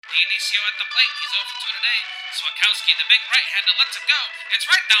Dionisio at the plate. He's over 2 today. Swakowski, the big right-hander, lets it go. It's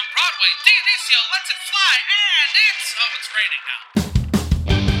right down Broadway. Dionisio lets it fly, and it's raining now.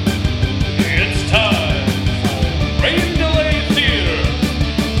 It's time for Rain Delay Theater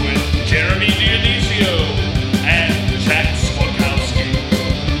with Jeremy Dionisio and Jack Swakowski.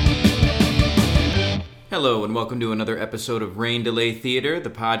 Hello and welcome to another episode of Rain Delay Theater,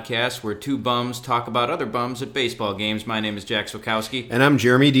 the podcast where two bums talk about other bums at baseball games. My name is Jack Swakowski. And I'm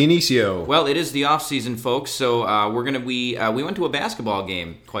Jeremy Dionisio. Well, it is the off season, folks. So we went to a basketball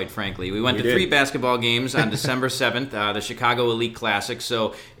game. Quite frankly, we went to 3 basketball games on December 7th, the Chicago Elite Classic.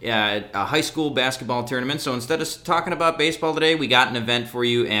 So a high school basketball tournament. So instead of talking about baseball today, we got an event for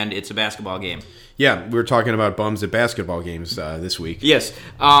you, and it's a basketball game. Yeah, we're talking about bums at basketball games this week. Yes.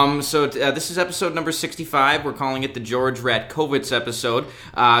 This is episode number 65. We're calling it the George Ratkovitz episode.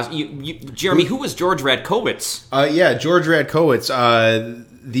 Jeremy, who was George Ratkovitz? George Ratkovitz,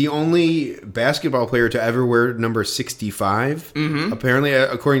 the only basketball player to ever wear number 65. Mm-hmm. Apparently,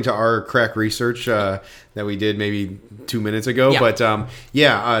 according to our crack research that we did maybe 2 minutes ago.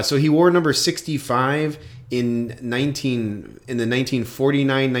 Yeah. So he wore number 65 in the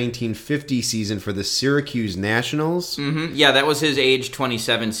 1949-1950 season for the Syracuse Nationals. Mm-hmm. Yeah, that was his age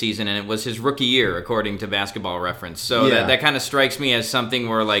 27 season, and it was his rookie year, according to Basketball Reference. So that kind of strikes me as something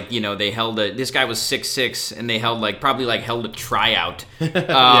where, they held this guy was 6'6", and they held a tryout.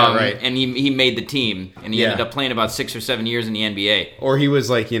 Right. And he made the team, and he ended up playing about 6 or 7 years in the NBA. Or he was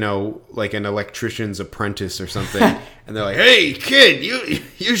like an electrician's apprentice or something. And they're like, "Hey, kid,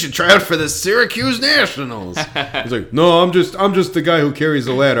 you should try out for the Syracuse Nationals." He's like, "No, I'm just the guy who carries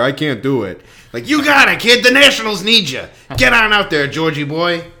the ladder. I can't do it." Like, "You got it, kid. The Nationals need you. Get on out there, Georgie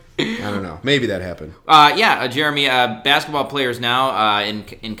boy." I don't know. Maybe that happened. Jeremy, basketball players now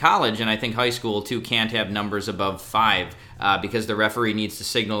in college, and I think high school too, can't have numbers above 5 because the referee needs to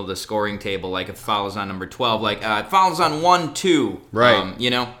signal the scoring table, like if foul is on number 12, it fouls on 1, 2. Right.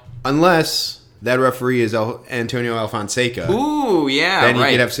 Unless that referee is Antonio Alfonseca. Ooh, yeah, then he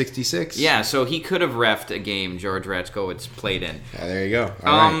right. could have 66. Yeah, so he could have reffed a game George Ratkovitz played in. Yeah, there you go.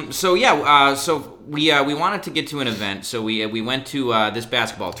 All right. So we wanted to get to an event, so we went to this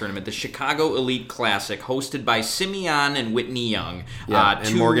basketball tournament, the Chicago Elite Classic, hosted by Simeon and Whitney Young.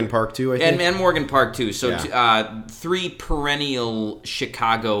 And Morgan Park too, I think. And Morgan Park too. So 3 perennial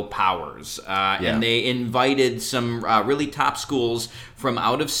Chicago powers, and they invited some really top schools from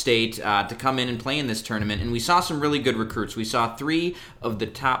out of state to come in and play in this tournament, and we saw some really good recruits. We saw 3 of the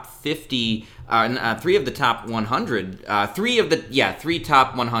top 50, 3 of the top 100, 3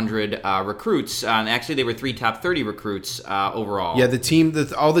 top 100 recruits. Actually, they were 3 top 30 recruits overall. Yeah,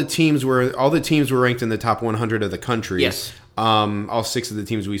 all the teams were ranked in the top 100 of the country. Yes. All 6 of the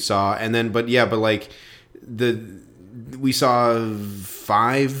teams we saw, and then we saw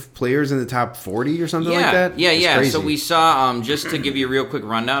 5 players in the top 40 or something like that. Yeah. Crazy. So we saw, just to give you a real quick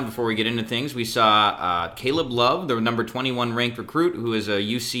rundown before we get into things, we saw Caleb Love, the number 21 ranked recruit, who is a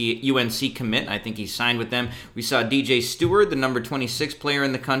UNC commit. I think he signed with them. We saw DJ Stewart, the number 26 player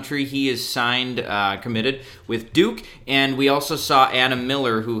in the country. He is signed, committed with Duke. And we also saw Adam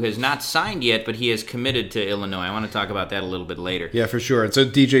Miller, who has not signed yet, but he has committed to Illinois. I want to talk about that a little bit later. Yeah, for sure. And so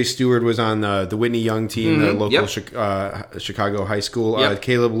DJ Stewart was on the Whitney Young team, the local Chicago high school.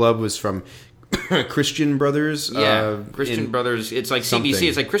 Caleb Love was from Christian Brothers. Christian Brothers. It's like something. CBC.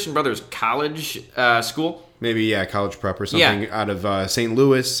 It's like Christian Brothers College School. Maybe, college prep or something out of St.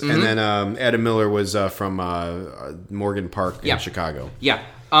 Louis. Mm-hmm. And then Adam Miller was from Morgan Park in Chicago. Yeah.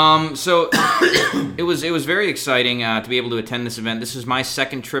 So it was very exciting to be able to attend this event. This is my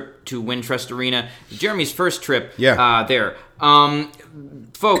second trip to Wintrust Arena. Jeremy's first trip there.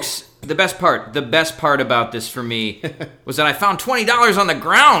 Folks, the best part about this for me was that I found $20 on the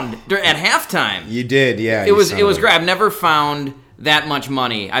ground at halftime. You did, yeah. It was great. I've never found that much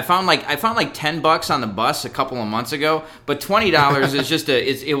money. I found like $10 on the bus a couple of months ago, but $20 is just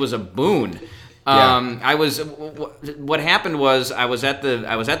it was a boon. What happened was I was at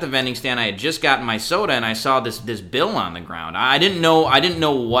the vending stand. I had just gotten my soda and I saw this bill on the ground. I didn't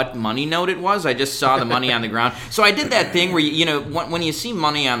know what money note it was. I just saw the money on the ground. So I did that thing where when you see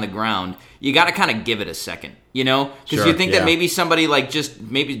money on the ground, you got to kind of give it a second, because you think that maybe somebody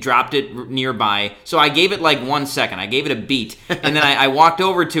maybe dropped it nearby. So I gave it 1 second. I gave it a beat, and then I walked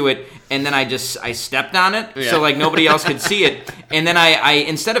over to it, and then I stepped on it so nobody else could see it. And then I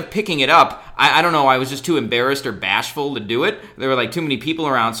instead of picking it up, I don't know, I was just too embarrassed or bashful to do it. There were too many people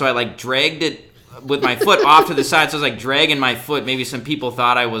around, so I dragged it with my foot off to the side, so I was dragging my foot. Maybe some people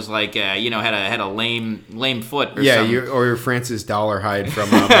thought I was had a lame foot or something. Or you're Francis Dollarhide from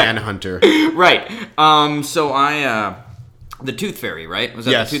Manhunter. Right. So I The Tooth Fairy, right? Was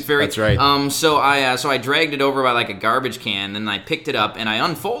that Yes, the Tooth Fairy? that's right. So I dragged it over by like a garbage can, and I picked it up and I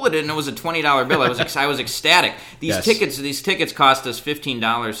unfolded it, and it was a $20 bill. I was ecstatic. These tickets cost us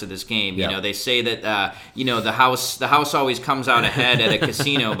 $15 to this game. Yeah. You know, they say that the house always comes out ahead at a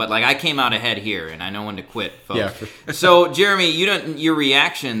casino, but like I came out ahead here, and I know when to quit, folks. Yeah. So Jeremy, your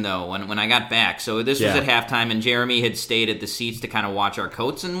reaction though when I got back. So this was Yeah. at halftime, and Jeremy had stayed at the seats to kind of watch our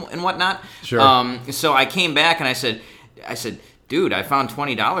coats and whatnot. Sure. So I came back and I said, dude, I found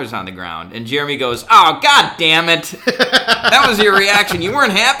 $20 on the ground. And Jeremy goes, oh, God damn it. That was your reaction. You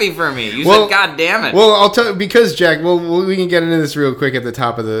weren't happy for me. You said, God damn it. Well, I'll tell you, because Jack, we can get into this real quick at the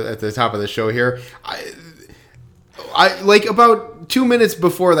top of the show here. I like about 2 minutes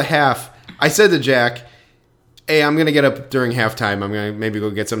before the half, I said to Jack, hey, I'm going to get up during halftime. I'm going to maybe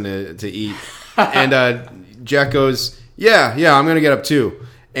go get something to eat. And Jack goes, yeah, I'm going to get up too.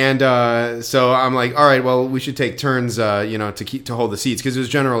 And so I'm like, all right, well, we should take turns, to hold the seats because it was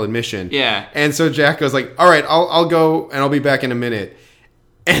general admission. Yeah. And so Jack goes like, all right, I'll go and I'll be back in a minute.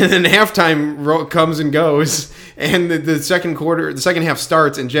 And then halftime comes and goes, and the second half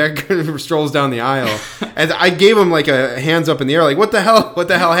starts, and Jack strolls down the aisle, and I gave him like a hands up in the air, like what the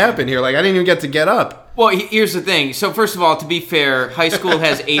hell happened here? Like I didn't even get up. Well, here's the thing. So first of all, to be fair, high school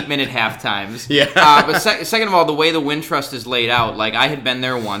has 8-minute half times. Yeah. But second of all, the way the Wintrust is laid out, like I had been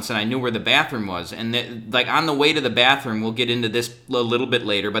there once and I knew where the bathroom was. And like on the way to the bathroom, we'll get into this a little bit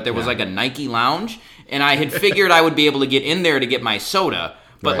later, but there was like a Nike lounge. And I had figured I would be able to get in there to get my soda.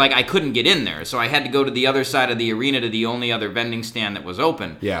 But, Right. like, I couldn't get in there, so I had to go to the other side of the arena to the only other vending stand that was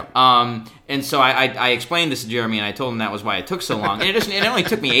open. Yeah. And so I explained this to Jeremy, and I told him that was why it took so long. And it only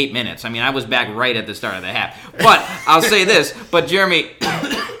took me 8 minutes. I mean, I was back right at the start of the half. But I'll say this. But, Jeremy,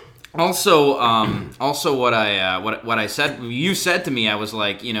 also what I said, you said to me, I was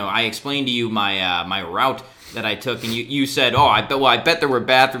like, I explained to you my route that I took, and you said, "Oh, I bet there were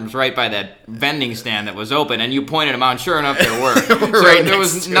bathrooms right by that vending stand that was open," and you pointed them out. And sure enough, there were. So Right there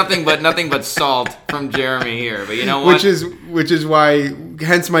was next to nothing but salt from Jeremy here. But you know what? Which is why,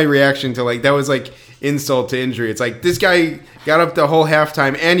 hence my reaction to like that was like insult to injury. It's like this guy got up the whole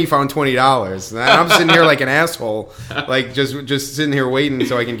halftime and he found $20, and I'm sitting here like an asshole, like just sitting here waiting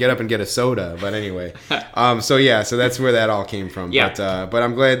so I can get up and get a soda. But anyway, so that's where that all came from. Yeah. But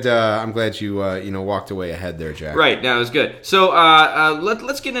I'm glad you walked away ahead there, Jack. Right, that was good. So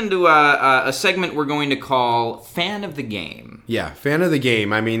let's get into a segment we're going to call Fan of the Game. Yeah, fan of the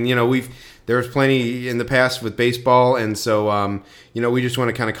game. I mean, there was plenty in the past with baseball, and so we just want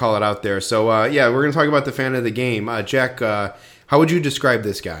to kind of call it out there. So we're going to talk about the fan of the game. Jack, how would you describe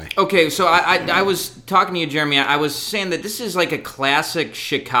this guy? Okay, so I was talking to you, Jeremy. I was saying that this is like a classic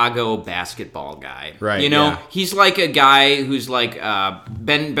Chicago basketball guy. Right. He's like a guy who's like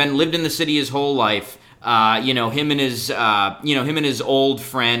been lived in the city his whole life. Him and his old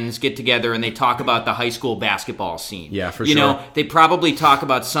friends get together and they talk about the high school basketball scene. Yeah, for sure. They probably talk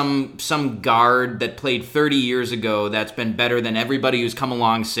about some guard that played 30 years ago that's been better than everybody who's come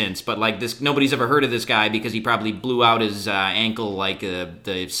along since. But like this, nobody's ever heard of this guy because he probably blew out his ankle like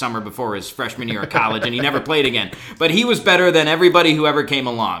the summer before his freshman year of college, and he never played again. But he was better than everybody who ever came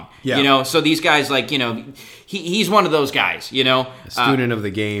along. Yeah. So these guys, like, he's one of those guys. A student of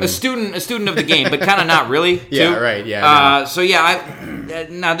the game. A student of the game, but kind of not really. Too. Yeah, right. Yeah.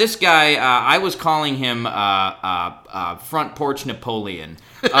 Now this guy, I was calling him Front Porch Napoleon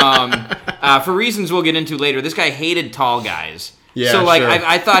for reasons we'll get into later. This guy hated tall guys. Yeah, so like sure.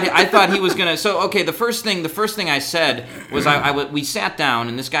 I thought he was gonna. So okay, the first thing I said was we sat down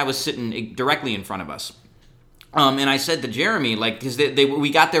and this guy was sitting directly in front of us. And I said to Jeremy, like, because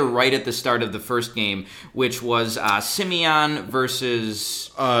we got there right at the start of the first game, which was Simeon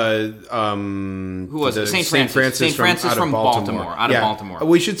versus who was it? St. Francis from Baltimore. Out of Baltimore.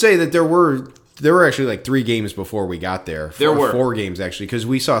 We should say that there were actually like 3 games before we got there. There were 4 games actually, because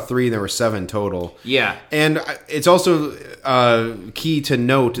we saw 3 and there were 7 total. Yeah, and it's also key to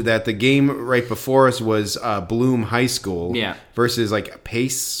note that the game right before us was Bloom High School. Yeah. Versus like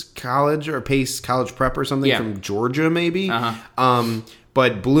Pace College or Pace College Prep or something from Georgia, maybe. Uh-huh.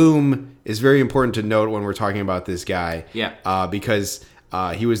 But Bloom is very important to note when we're talking about this guy. Yeah. Because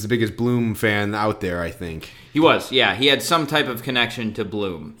he was the biggest Bloom fan out there, I think. he was. Yeah, he had some type of connection to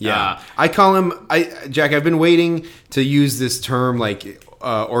Bloom. Yeah. I call him, Jack, I've been waiting to use this term like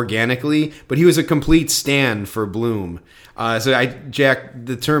organically, but he was a complete stan for Bloom. Jack,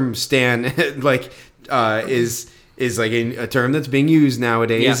 the term stan is like a term that's being used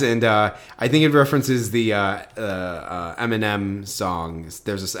nowadays, and I think it references the Eminem songs.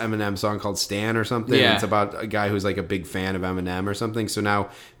 There's this Eminem song called Stan or something. Yeah. It's about a guy who's like a big fan of Eminem or something. So now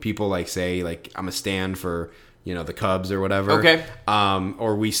people like say like I'm a stan for the Cubs or whatever. Okay.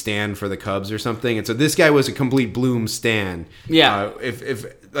 Or we stand for the Cubs or something. And so this guy was a complete Bloom stan. Yeah. If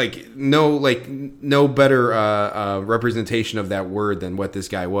no better representation of that word than what this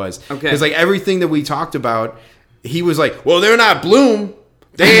guy was. Okay. Because like everything that we talked about, he was like, well, they're not Bloom.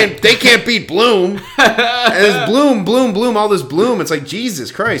 They can't beat Bloom. And it's Bloom, all this Bloom. It's like,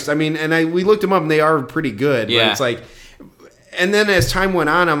 Jesus Christ. I mean, and we looked them up and they are pretty good. Yeah. But it's like, and then as time went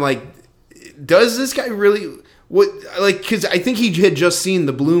on, I'm like, does this guy really... because I think he had just seen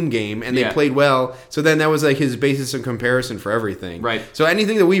the Bloom game and they played well, so then that was like his basis of comparison for everything. Right. So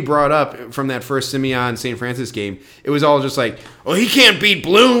anything that we brought up from that first Simeon St. Francis game, it was all just like, oh, he can't beat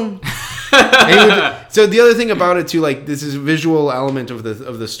Bloom. So the other thing about it too, like this is a visual element of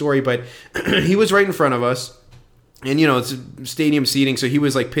the story, but he was right in front of us. And, it's stadium seating, so he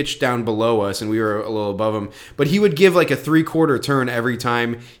was, like, pitched down below us, and we were a little above him. But he would give, like, a three-quarter turn every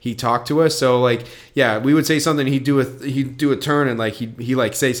time he talked to us. So, like, yeah, we would say something, he'd do a turn, and, like, he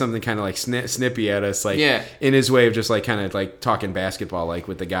like, say something kind of, like, snippy at us, like, in his way of just, like, kind of, like, talking basketball, like,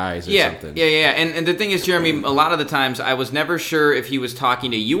 with the guys or something. Yeah. And the thing is, Jeremy, a lot of the times I was never sure if he was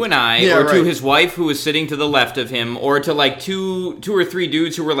talking to you and I, or to his wife who was sitting to the left of him, or to, like, two or three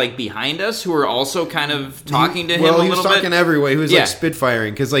dudes who were, like, behind us, who were also kind of talking to him. Well, he was talking every way. He was like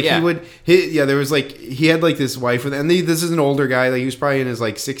spitfiring because like there was like he had like this wife with, and this is an older guy. Like he was probably in his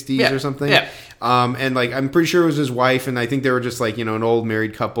like 60s or something. Yeah. And like I'm pretty sure it was his wife, and I think they were just like an old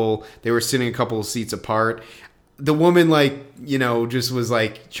married couple. They were sitting a couple of seats apart. The woman just was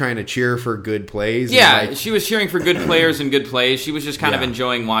like trying to cheer for good plays. Yeah, and, she was cheering for good players and good plays. She was just kind of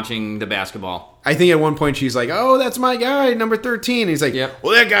enjoying watching the basketball. I think at one point she's like, "Oh, that's my guy, number 13." And he's like,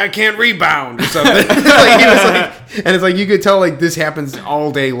 "Well, that guy can't rebound or something." He was like, and it's like you could tell like this happens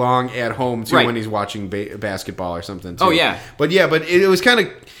all day long at home too when he's watching basketball or something. Too. Oh yeah, but it was kind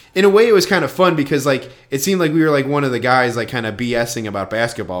of. In a way, it was kind of fun because, like, it seemed like we were, like, one of the guys, like, kind of BSing about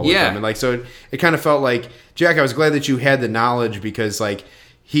basketball with them. And, like, so it kind of felt like, Jack, I was glad that you had the knowledge because, like,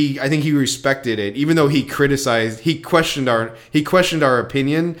 I think he respected it, even though he questioned our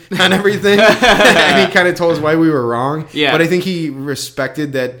opinion on everything, and he kind of told us why we were wrong. Yeah. But I think he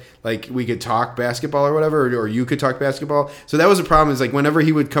respected that, like, we could talk basketball or whatever, or you could talk basketball. So that was a problem. Is like whenever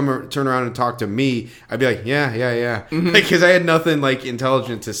he would turn around and talk to me, I'd be like, yeah, Mm-hmm. because I had nothing like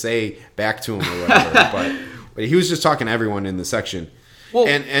intelligent to say back to him or whatever. but he was just talking to everyone in the section. Well,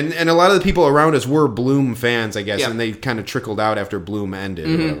 and a lot of the people around us were Bloom fans, I guess, and they kind of trickled out after Bloom ended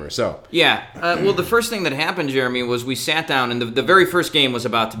or whatever. So well, the first thing that happened, Jeremy, was we sat down, and the very first game was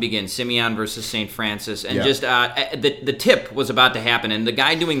about to begin, Simeon versus St. Francis, and just the tip was about to happen, and the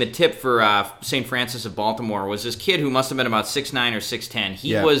guy doing the tip for St. Francis of Baltimore was this kid who must have been about 6'9" or 6'10".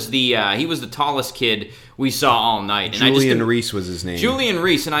 He was the tallest kid we saw all night. And Julian Reese was his name. Julian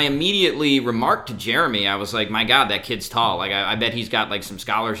Reese, and I immediately remarked to Jeremy, I was like, my God, that kid's tall. Like, I bet he's got, like, some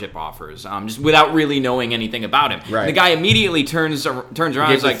scholarship offers, just without really knowing anything about him. Right. The guy immediately turns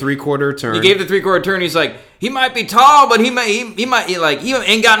around. He's like, three-quarter turn. He gave the three-quarter turn. He's like, he might be tall, but he might he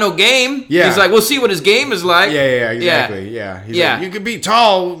ain't got no game. Yeah. He's like, we'll see what his game is like. Yeah, exactly. Yeah. He's like, you could be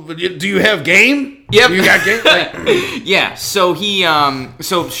tall, but do you have game? Yep. You got game? Like, yeah. So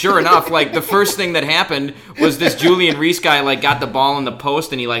so sure enough, like the first thing that happened was this Julian Reese guy like got the ball in the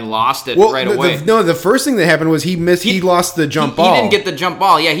post and he like lost it right away. The first thing that happened was he lost the jump ball. He didn't get the jump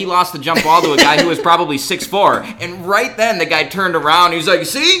ball. Yeah, he lost the jump ball to a guy who was probably 6'4". And right then the guy turned around. He was like,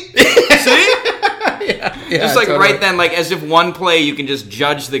 "See? Just like totally. Right then, like as if one play you can just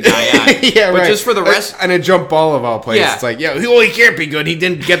judge the guy on. But just for the rest, and a jump ball of all plays, it's like, he can't be good. He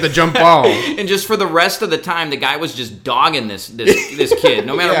didn't get the jump ball. And just for the rest of the time, the guy was just dogging this kid,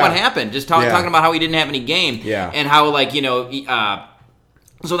 no matter what happened. Just talking about how he didn't have any game, and how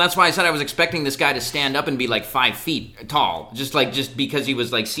so that's why I said I was expecting this guy to stand up and be like 5 feet tall, just because he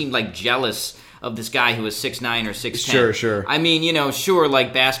was like seemed like jealous of this guy who was 6'9" or 6'10". Sure. I mean,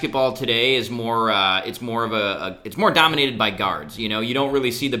 like basketball today is more, it's more dominated by guards. You don't really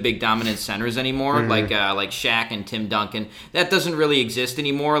see the big dominant centers anymore, like Shaq and Tim Duncan. That doesn't really exist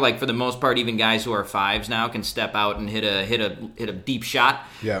anymore. Like for the most part, even guys who are fives now can step out and hit a deep shot.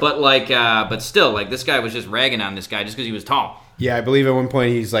 Yeah. But still, like this guy was just ragging on this guy just because he was tall. Yeah, I believe at one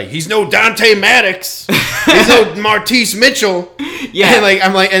point he's like, he's no Dante Maddox, he's no Martise Mitchell. Yeah, and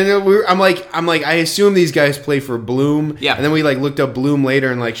I'm like, I assume these guys play for Bloom. Yeah, and then we like looked up Bloom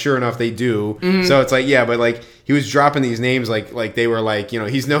later, and like, sure enough, they do. Mm-hmm. So it's like, but like he was dropping these names like they were like,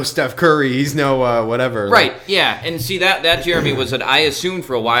 he's no Steph Curry, he's no whatever. Right. Like, yeah, and see that Jeremy was that I assumed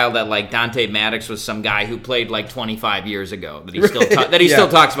for a while that like Dante Maddox was some guy who played like 25 years ago that he still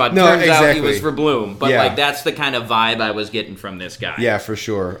talks about. No, Turns exactly. out he was for Bloom, but like that's the kind of vibe I was getting from this guy. Yeah, for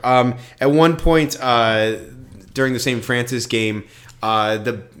sure. At one point, during the St. Francis game,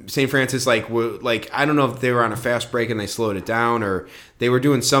 the St. Francis I don't know if they were on a fast break and they slowed it down or they were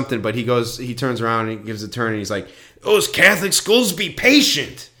doing something, but he turns around and he gives a turn and he's like, "Those Catholic schools be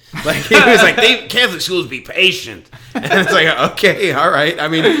patient." Like he was like, Catholic schools be patient, and it's like, okay, all right. I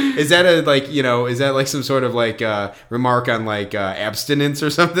mean, is that is that like some sort of remark on abstinence or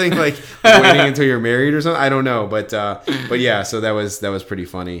something, like waiting until you're married or something? I don't know, but yeah. So that was pretty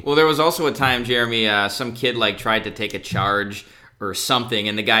funny. Well, there was also a time, Jeremy, some kid tried to take a charge or something,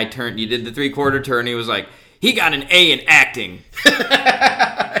 and the guy turned. You did the 3/4 turn. He was like, he got an A in acting.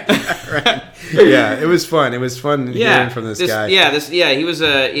 Right. Yeah, it was fun. It was fun hearing from this guy. He was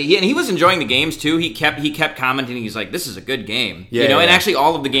and he was enjoying the games too. He kept commenting. He's like, "This is a good game." And actually,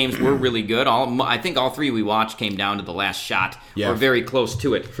 all of the games were really good. I think all three we watched came down to the last shot, or very close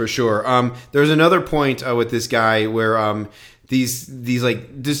to it, for sure. There's another point with this guy where these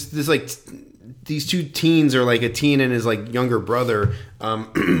two teens, or a teen and his younger brother,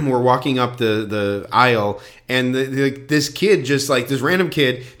 were walking up the aisle, and this kid this random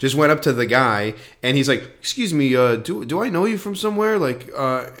kid just went up to the guy, and he's like, "Excuse me, do I know you from somewhere?"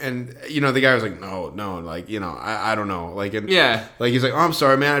 And the guy was like, "No, I don't know." He's like, "Oh, I'm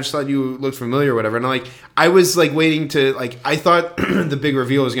sorry, man. I just thought you looked familiar or whatever." And I was waiting to I thought the big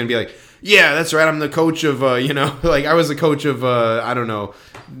reveal was gonna be "Yeah, that's right. I'm the coach of, I was the coach of, I don't know,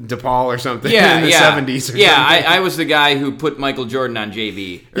 DePaul or something in the 70s. I was the guy who put Michael Jordan on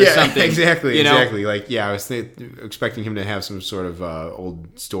JV or something. Exactly. I was expecting him to have some sort of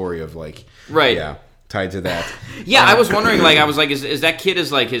old story of right. Yeah, tied to that. I was wondering, is that kid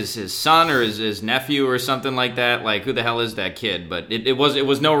his son or his nephew or something like that? Who the hell is that kid? But it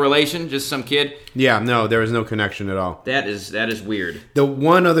was no relation, just some kid. Yeah, no, there was no connection at all. That is weird. The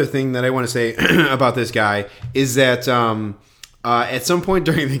one other thing that I want to say about this guy is that at some point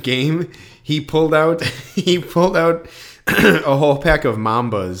during the game, he pulled out a whole pack of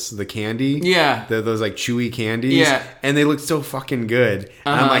Mambas, the candy. Yeah. Those chewy candies. Yeah. And they looked so fucking good.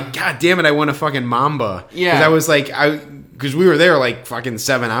 And I'm like, God damn it, I want a fucking Mamba. Yeah. Because I was because we were there fucking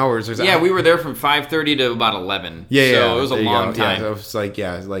 7 hours or something. Yeah, we were there from 5:30 to about 11. Yeah, so it was a long time.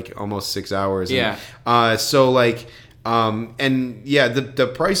 Yeah, it was almost 6 hours. Yeah. And,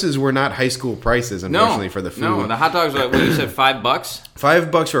 the prices were not high school prices, unfortunately, for the food. No, the hot dogs were you said $5?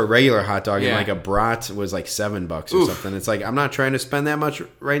 $5 for a regular hot dog, yeah. And a brat was $7 or something. It's I'm not trying to spend that much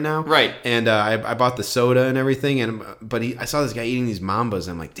right now. Right. And I bought the soda and everything, but I saw this guy eating these Mambas,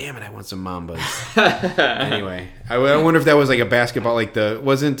 and I'm like, damn it, I want some Mambas. Anyway, I wonder if that was a basketball,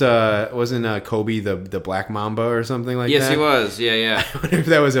 wasn't Kobe the Black Mamba or something like that? Yes, he was. Yeah. I wonder if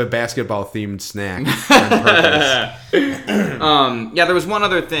that was a basketball themed snack on purpose. There was one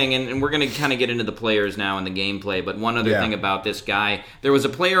other thing, and we're going to kind of get into the players now and the gameplay, but one other thing about this guy. There was a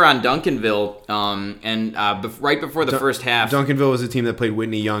player on Duncanville, right before the first half. Duncanville was a team that played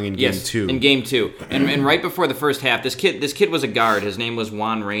Whitney Young in Game 2. In Game 2. And right before the first half, this kid was a guard. His name was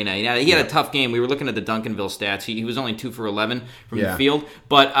Juan Reyna. He had a tough game. We were looking at the Duncanville stats. He was only 2 for 11 from the field.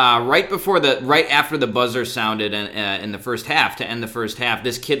 But right after the buzzer sounded in the first half, to end the first half,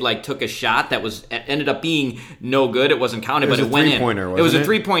 this kid took a shot that ended up being no good. It wasn't counted, but it went in. It was a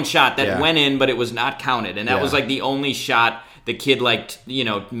 3-point shot that went in, but it was not counted. And that was the only shot the kid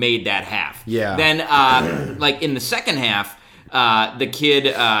made that half. Yeah. Then in the second half, the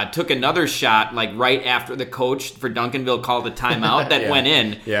kid took another shot right after the coach for Duncanville called a timeout that went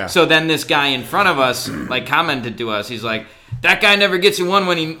in. Yeah. So then this guy in front of us commented to us. He's like, "That guy never gets you one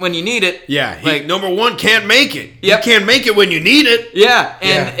when you need it." Yeah, number one can't make it. Yep. You can't make it when you need it. Yeah,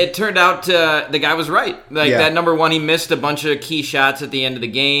 and it turned out the guy was right. That number one, he missed a bunch of key shots at the end of the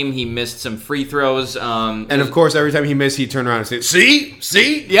game. He missed some free throws. And of course, every time he missed, he'd turn around and say,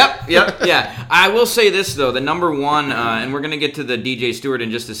 See? Yep, yeah. I will say this, though. The number one, and we're going to get to the DJ Stewart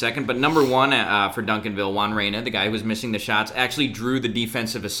in just a second, but number one for Duncanville, Juan Reyna, the guy who was missing the shots, actually drew the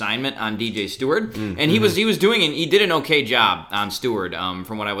defensive assignment on DJ Stewart. And he was doing it. He did an okay job on Stewart,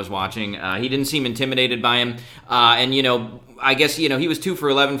 from what I was watching. He didn't seem intimidated by him. And, I guess, he was 2 for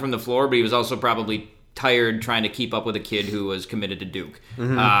 11 from the floor, but he was also probably tired trying to keep up with a kid who was committed to Duke.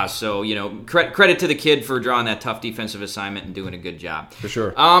 So, credit to the kid for drawing that tough defensive assignment and doing a good job. For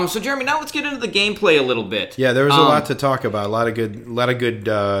sure. So, Jeremy, now let's get into the gameplay a little bit. Yeah, there was a lot to talk about. A lot of good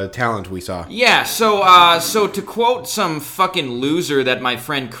talent we saw. Yeah, so to quote some fucking loser that my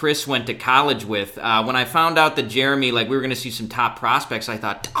friend Chris went to college with, when I found out that Jeremy, we were going to see some top prospects, I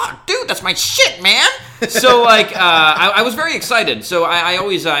thought, oh, dude, that's my shit, man! So, I was very excited. So I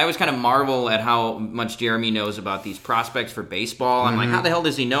always kind of marvel at how much Jeremy knows about these prospects for baseball. I'm like, how the hell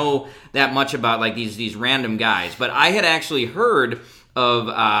does he know that much about these random guys? But I had actually heard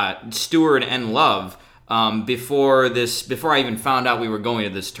of Stewart and Love before I even found out we were going to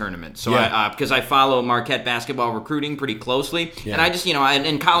this tournament. So because I follow Marquette basketball recruiting pretty closely, and I just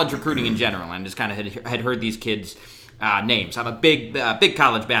and college recruiting in general, and just kind of had heard these kids' names. I'm a big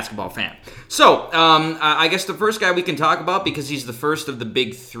college basketball fan. So I guess the first guy we can talk about, because he's the first of the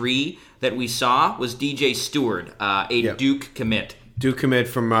big three that we saw, was DJ Stewart, a Duke commit. Duke commit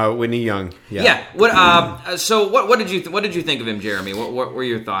from Whitney Young. Yeah. What did you think of him, Jeremy? What were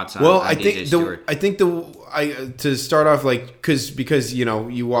your thoughts on? Well, on DJ Stewart? I think to start off, like, because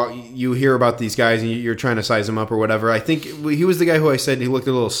you hear about these guys and you're trying to size them up or whatever. I think he was the guy who I said he looked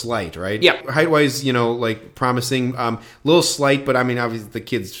a little slight, right? Yeah. Height wise, like promising, little slight, but I mean, obviously the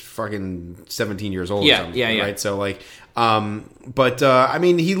kid's fucking 17 years old. Yeah. Or something, right? So like, I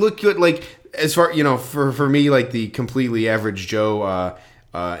mean, he looked good, like. As far for me, like the completely average Joe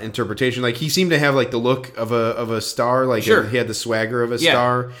interpretation, like he seemed to have like the look of a star, like sure. he had the swagger of a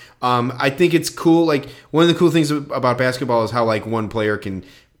star. I think it's cool. Like one of the cool things about basketball is how like one player can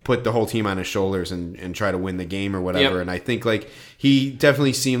put the whole team on his shoulders and try to win the game or whatever. Yep. And I think like he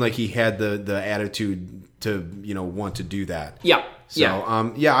definitely seemed like he had the attitude to want to do that. Yeah. So,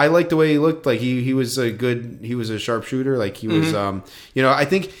 I like the way he looked. Like he was a sharpshooter. Like he was, I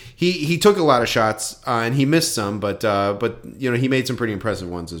think he took a lot of shots and he missed some, but he made some pretty impressive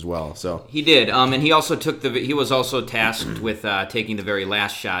ones as well. So he did, and he also he was also tasked with taking the very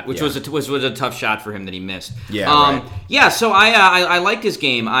last shot, which was a tough shot for him that he missed. Yeah, right. Yeah. So I liked his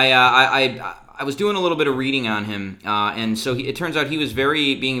game. I was doing a little bit of reading on him, and so it turns out he was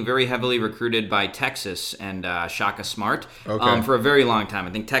being very heavily recruited by Texas and Shaka Smart for a very long time. I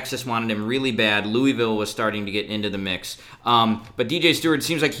think Texas wanted him really bad. Louisville was starting to get into the mix. But DJ Stewart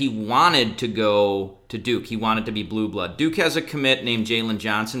seems like he wanted to go to Duke. He wanted to be blue blood. Duke has a commit named Jalen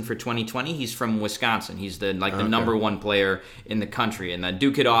Johnson for 2020. He's from Wisconsin. He's the number one player in the country. And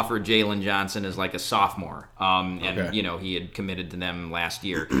Duke had offered Jalen Johnson as like a sophomore. He had committed to them last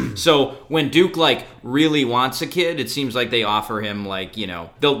year. So when Duke like really wants a kid, it seems like they offer him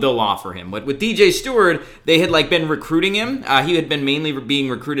they'll offer him. But with DJ Stewart, they had like been recruiting him. He had been mainly being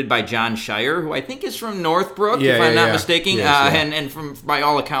recruited by John Shire, who I think is from Northbrook, if I'm not mistaken. Yes, and from by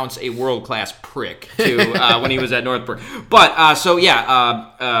all accounts a world-class prick too when he was at Northbrook. But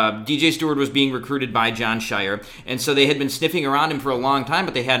DJ Stewart was being recruited by John Shire, and so they had been sniffing around him for a long time,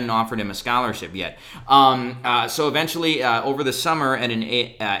 but they hadn't offered him a scholarship yet. So eventually, over the summer at an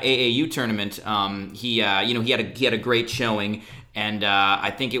AAU tournament, he had a great showing. And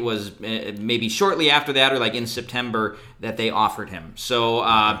I think it was maybe shortly after that, or like in September, that they offered him. So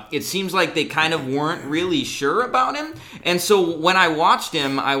it seems like they kind of weren't really sure about him. And so when I watched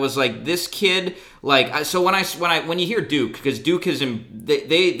him, I was like, this kid. Like, so when you hear Duke, because Duke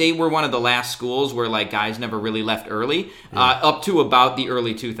they were one of the last schools where like guys never really left early, up to about the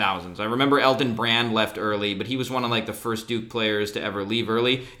early 2000s. I remember Elton Brand left early, but he was one of like the first Duke players to ever leave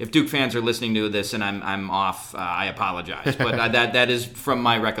early. If Duke fans are listening to this and I'm off, I apologize, but that is from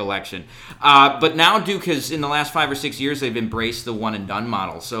my recollection. But now Duke has, in the last 5 or 6 years, they've embraced the one and done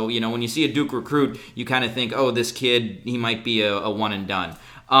model. So when you see a Duke recruit, you kind of think, oh, this kid, he might be a one and done.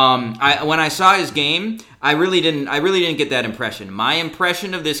 When I saw his game, I really didn't get that impression. My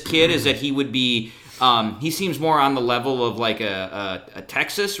impression of this kid is that he would be, he seems more on the level of like a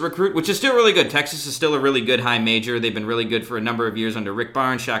Texas recruit, which is still really good. Texas is still a really good high major. They've been really good for a number of years under Rick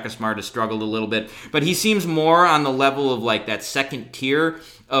Barnes. Shaka Smart has struggled a little bit, but he seems more on the level of like that second tier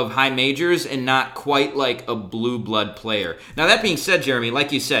of high majors and not quite like a blue blood player. Now that being said, Jeremy,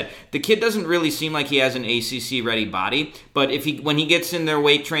 like you said, the kid doesn't really seem like he has an ACC ready body, but when he gets in their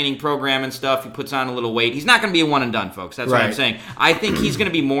weight training program and stuff, he puts on a little weight. He's not going to be a one and done, folks. That's what I'm saying. I think he's going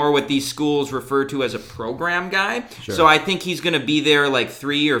to be more what these schools refer to as a program guy. Sure. So I think he's going to be there like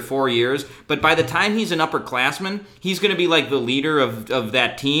 3 or 4 years, but by the time he's an upperclassman, he's going to be like the leader of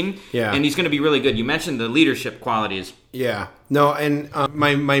that team, and he's going to be really good. You mentioned the leadership qualities. Yeah. No, and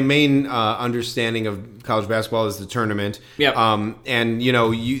my main understanding of college basketball is the tournament. Yep. And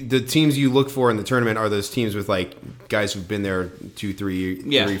the teams you look for in the tournament are those teams with like guys who've been there 2,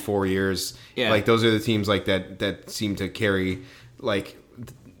 3, 4 years. Yeah. Like those are the teams like that seem to carry like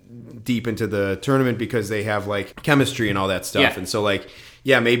deep into the tournament because they have like chemistry and all that stuff. Yeah. And so like,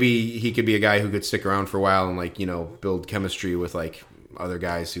 maybe he could be a guy who could stick around for a while and like, build chemistry with like other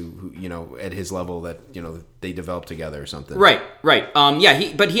guys who at his level that they develop together or something. Right.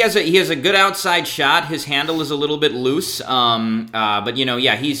 But he has a good outside shot. His handle is a little bit loose. But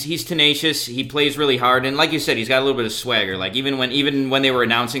he's tenacious. He plays really hard, and like you said, he's got a little bit of swagger. Like even when they were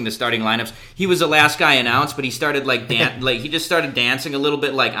announcing the starting lineups, he was the last guy announced, but he started he just started dancing a little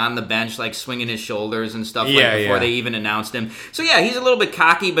bit like on the bench, like swinging his shoulders and stuff before they even announced him. So he's a little bit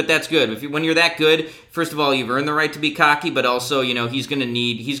cocky, but that's good. When you're that good, first of all, you've earned the right to be cocky, but also, he's going to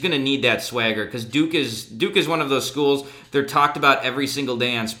need that swagger, because Duke is one of those schools. They're talked about every single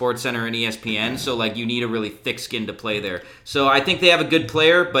day on SportsCenter and ESPN. So like, you need a really thick skin to play there. So I think they have a good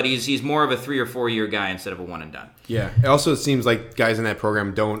player, but he's more of a 3 or 4 year guy instead of a one and done. Yeah. Also, it seems like guys in that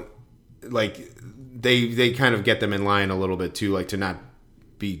program don't like they kind of get them in line a little bit too, like to not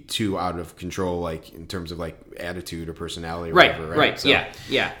be too out of control, like in terms of like attitude or personality or whatever, right? Right. So, yeah.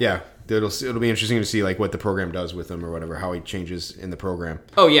 It'll be interesting to see like what the program does with him or whatever, how he changes in the program.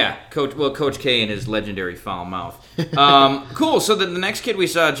 Oh yeah, Coach K and his legendary foul mouth. Cool. So the next kid we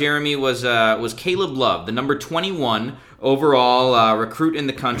saw, Jeremy, was Caleb Love, the number 21 overall recruit in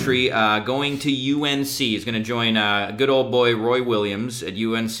the country, going to UNC. He's going to join good old boy Roy Williams at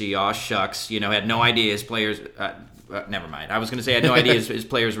UNC. Aw shucks, had no idea his players. Never mind. I was going to say I had no idea his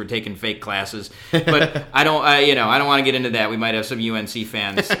players were taking fake classes, but I don't want to get into that. We might have some UNC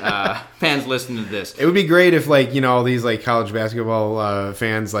fans listening to this. It would be great if all these like college basketball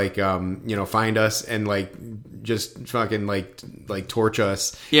fans find us and like just fucking like torch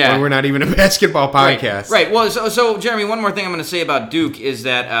us. Yeah, when we're not even a basketball podcast. Right. Well, so Jeremy, one more thing I'm going to say about Duke is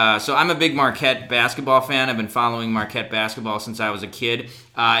that so I'm a big Marquette basketball fan. I've been following Marquette basketball since I was a kid.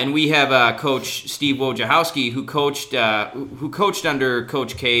 And we have Coach Steve Wojciechowski, who coached under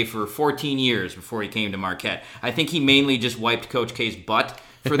Coach K for 14 years before he came to Marquette. I think he mainly just wiped Coach K's butt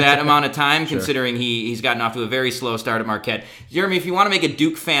for that amount of time, Sure. considering he's gotten off to a very slow start at Marquette. Jeremy, if you want to make a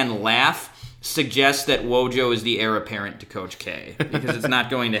Duke fan laugh, suggest that Wojo is the heir apparent to Coach K, because it's not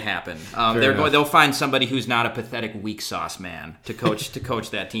going to happen. They'll find somebody who's not a pathetic weak sauce man to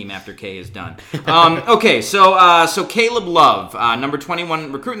coach that team after K is done. Okay, so Caleb Love, number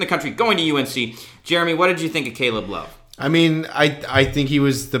 21 recruit in the country, going to UNC. Jeremy, what did you think of Caleb Love? I mean, I think he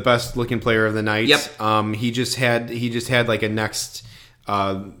was the best looking player of the night. Yep. He just had like a next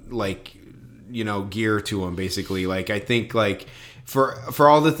gear to him, basically. Like I think like for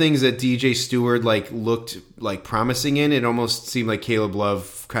all the things that DJ Stewart like looked like promising in, it almost seemed like Caleb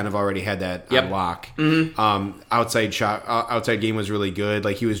Love kind of already had that on lock. Mm-hmm. Outside game was really good.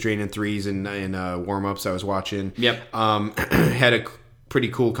 Like he was draining threes in warm ups I was watching. Yep. Had a pretty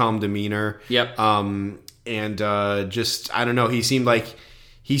cool, calm demeanor. Yep. And just I don't know. He seemed like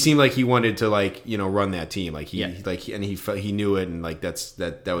he wanted to run that team. Like he knew it, and like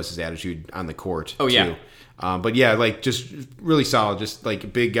that was his attitude on the court. Oh yeah. Too. But yeah, like just really solid, just like a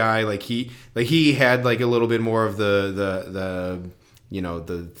big guy. Like he had like a little bit more of the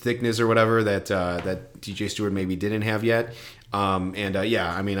thickness or whatever that DJ Stewart maybe didn't have yet.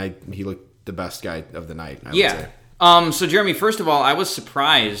 He looked the best guy of the night, I would say. So Jeremy, first of all, I was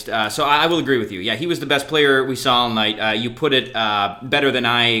surprised. So I will agree with you. Yeah, he was the best player we saw all night. You put it better than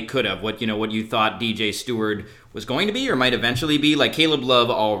I could have. What you thought DJ Stewart was going to be or might eventually be, like Caleb Love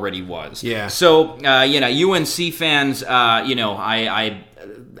already was. Yeah. So UNC fans, I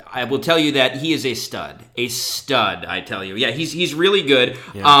will tell you that he is a stud. A stud, I tell you. Yeah, he's really good.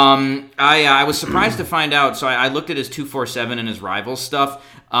 Yeah. I was surprised to find out. So I looked at his 247 and his Rivals stuff,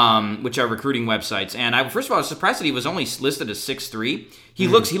 which are recruiting websites. And first of all, I was surprised that he was only listed as 6'3". He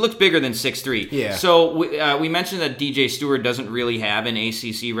looks bigger than 6'3". Yeah. So we mentioned that DJ Stewart doesn't really have an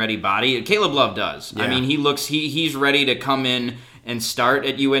ACC ready body. Caleb Love does. Yeah. I mean, he's ready to come in and start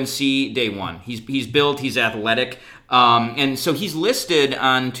at UNC day one. He's built. He's athletic. And so he's listed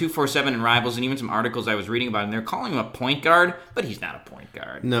on 247 and Rivals, and even some articles I was reading about, and they're calling him a point guard, but he's not a point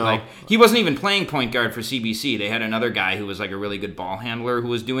guard. No. Like, he wasn't even playing point guard for CBC. They had another guy who was like a really good ball handler who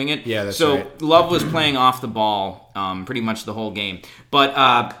was doing it. Yeah, that's so right. Love was playing off the ball pretty much the whole game.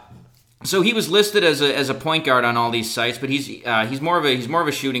 But so he was listed as a point guard on all these sites, but he's more of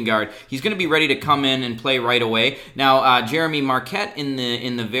a shooting guard. He's going to be ready to come in and play right away. Now, Jeremy, Marquette in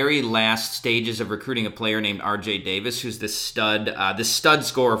the very last stages of recruiting a player named R.J. Davis, who's this stud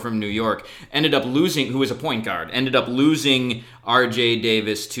scorer from New York, who was a point guard, ended up losing R.J.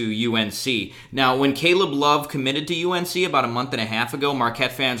 Davis to UNC. Now, when Caleb Love committed to UNC about a month and a half ago,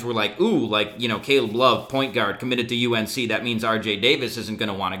 Marquette fans were like, ooh, Caleb Love, point guard, committed to UNC. That means R.J. Davis isn't going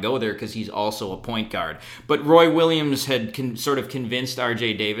to want to go there because he's also a point guard. But Roy Williams had sort of convinced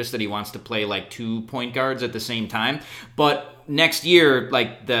R.J. Davis that he wants to play like 2 point guards at the same time. But next year,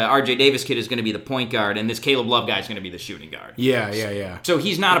 like, the R.J. Davis kid is going to be the point guard, and this Caleb Love guy is going to be the shooting guard. Yeah. So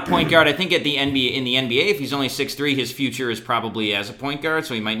he's not a point guard. I think in the NBA, if he's only 6'3", his future is probably as a point guard,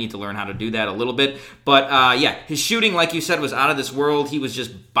 so he might need to learn how to do that a little bit. But, his shooting, like you said, was out of this world. He was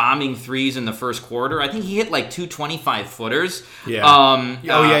just bombing threes in the first quarter. I think he hit like 2 25-footers.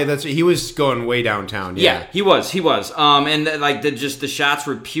 Yeah. He was going way downtown. Yeah, he was. And the shots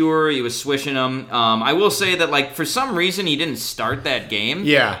were pure. He was swishing them. I will say that, like, for some reason he didn't start that game.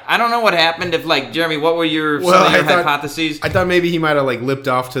 Yeah. I don't know what happened. If like Jeremy, what were some of your hypotheses? I thought maybe he might have like lipped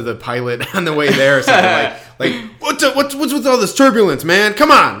off to the pilot on the way there or something. like what's with all this turbulence, man?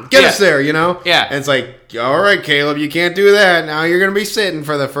 Come on, get us there, you know? Yeah. And it's like, all right, Caleb, you can't do that. Now you're going to be sitting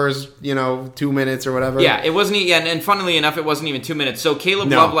for the first, 2 minutes or whatever. Yeah, it wasn't. And funnily enough, it wasn't even 2 minutes. So Caleb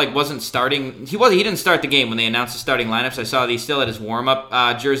Love wasn't starting. He didn't start the game when they announced the starting lineups. I saw that he still had his warm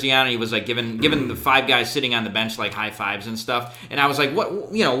up jersey on, and he was like giving the 5 guys sitting on the bench like high fives and stuff. And I was like,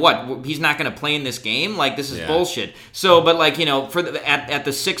 what? He's not going to play in this game? Like this is bullshit. So, but like for at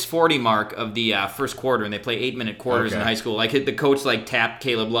the 6:40 mark of the first quarter, and they play 8-minute quarters in high school. Like the coach like tapped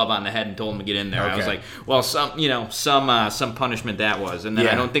Caleb Love on the head and told him to get in there. I was like, well, some punishment that was, and then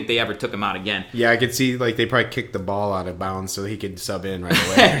I don't think they ever took him out again. Yeah, I could see like they probably kicked the ball out of bounds so he could sub in right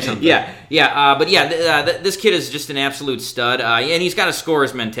away or something. This kid is just an absolute stud, and he's got a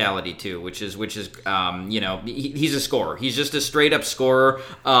scorer's mentality too, which is he's a scorer. He's just a straight up scorer.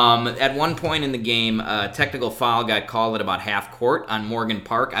 At one point in the game, a technical foul got called at about half court on Morgan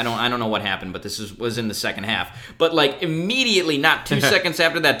Park. I don't know what happened, but this was in the second half. But like immediately, not 2 seconds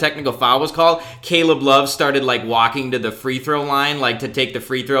after that technical foul was called, Caleb Love started like walking to the free throw line, like to take the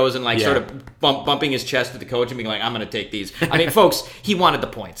free throws, and like sort of bumping his chest at the coach and being like, "I'm going to take these." I mean, folks, he wanted the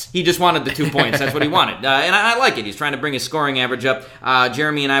points. He just wanted the 2 points. That's what he wanted, and I like it. He's trying to bring his scoring average up.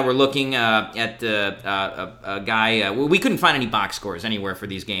 Jeremy and I were looking at a guy. We couldn't find any box scores anywhere for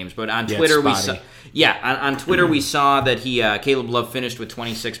these games, but on Twitter we saw. Yeah, on Twitter we saw that Caleb Love finished with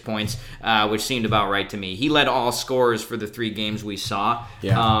 26 points, which seemed about right to me. He led all scorers for the 3 games we saw.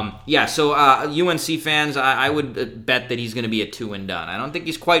 So UNC fans, I would bet that he's going to be a 2 and done. I don't think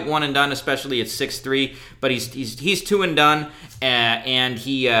he's quite 1 and done, especially at 6'3", but he's 2 and done, and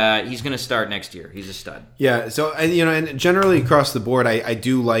he's going to start next year. He's a stud. Yeah, so and generally across the board, I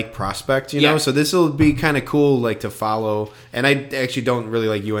do like prospect, know, so this will be kind of cool, like to follow. And I actually don't really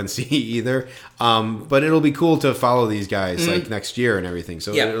like UNC either, but it'll be cool to follow these guys like next year and everything.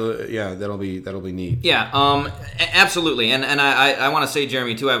 So that'll be neat. Yeah, absolutely. And I want to say,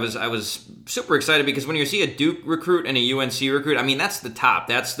 Jeremy, too, I was super excited because when you see a Duke recruit and a UNC recruit, I mean that's the top.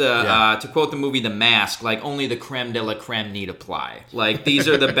 That's the to quote the movie The Mask, like only the creme de la creme need apply. Like these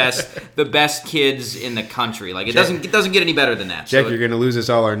are the best kids in the country. Like it doesn't get any better than that. Jack, you're going to lose us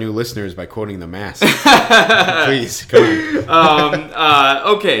all our new listeners by quoting The Mask. Please, come on.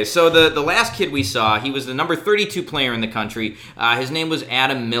 Okay, so the last kid we saw, he was the number 32 player in the country. His name was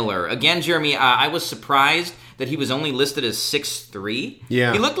Adam Miller. Again, Jeremy, I was surprised that he was only listed as 6'3".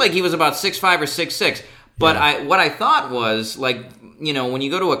 Yeah. He looked like he was about 6'5" or 6'6". But what I thought was, like, when you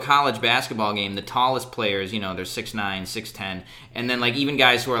go to a college basketball game, the tallest players, they're 6'9", 6'10", and then like even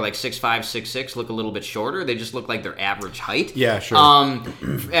guys who are like 6'5", 6'6" look a little bit shorter. They just look like their average height. Yeah, sure.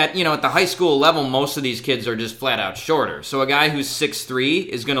 At the high school level, most of these kids are just flat out shorter. So a guy who's 6'3"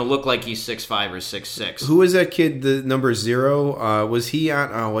 is going to look like he's 6'5" or 6'6". Who was that kid? The number 0? Was he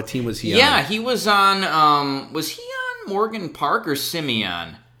on? What team was he on? Yeah, he was on. Was he on Morgan Park or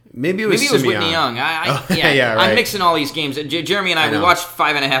Simeon? Maybe it was Whitney Young. I'm mixing all these games. Jeremy and I we watched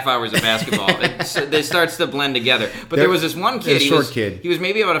 5.5 hours of basketball. It starts to blend together. But there was this one kid. He was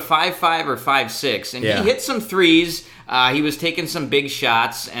maybe about a 5'5" or 5'6", and he hit some threes. He was taking some big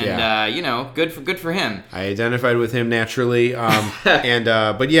shots, and good for him. I identified with him naturally, but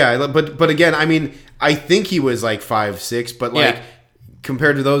again, I mean, I think he was like 5'6", but like. Yeah.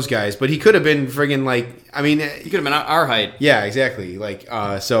 Compared to those guys, but he could have been friggin' like, I mean, he could have been our height. Yeah, exactly. Like,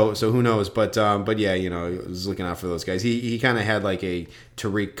 so who knows? But yeah, I was looking out for those guys. He kind of had like a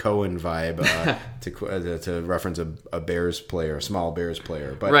Tariq Cohen vibe to reference a Bears player, a small Bears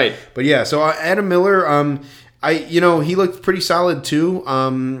player. But right. But yeah, so Adam Miller, he looked pretty solid too.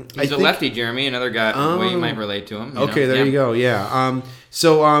 He's a lefty, Jeremy. Another guy way you might relate to him. Okay, there you go. Yeah.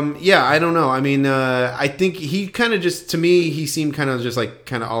 I don't know. I mean, I think he kind of just, to me, he seemed kind of just like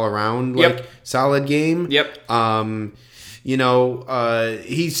kind of all around like solid game. Yep.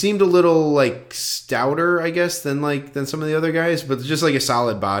 He seemed a little like stouter, I guess, than some of the other guys, but just like a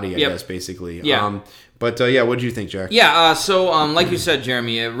solid body, I guess, basically. Yeah. But what did you think, Jack? Yeah, like you said,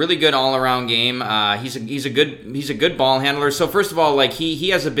 Jeremy, a really good all-around game. He's a good ball handler. So first of all, like he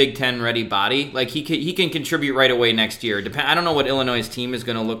has a Big Ten ready body. Like he can contribute right away next year. I don't know what Illinois' team is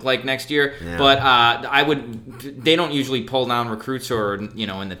going to look like next year, but they don't usually pull down recruits who are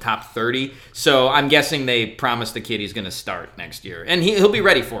in the top 30. So I'm guessing they promised the kid he's going to start next year, and he'll be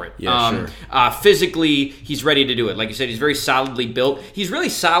ready for it. Yeah, sure. Physically, he's ready to do it. Like you said, he's very solidly built. He's really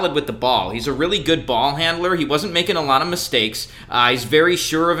solid with the ball. He's a really good ball ball handler. He wasn't making a lot of mistakes. He's very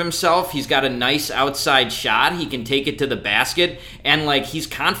sure of himself. He's got a nice outside shot. He can take it to the basket, and like he's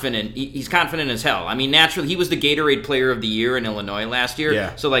confident. He's confident as hell. I mean, naturally, he was the Gatorade Player of the Year in Illinois last year.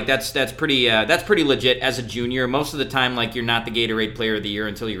 Yeah. So like that's pretty legit as a junior. Most of the time, like you're not the Gatorade Player of the Year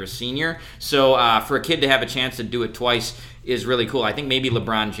until you're a senior. So for a kid to have a chance to do it twice is really cool. I think maybe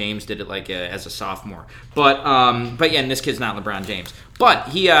LeBron James did it like as a sophomore. But yeah, and this kid's not LeBron James. But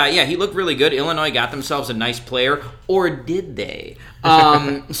he looked really good. Illinois got themselves a nice player, or did they?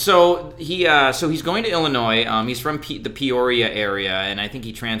 So he's going to Illinois. He's from the Peoria area, and I think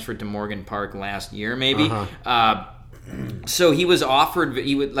he transferred to Morgan Park last year, maybe. So he was offered.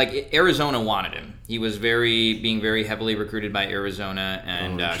 Arizona wanted him. He was being very heavily recruited by Arizona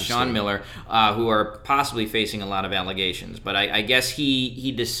and Sean Miller, who are possibly facing a lot of allegations. But I guess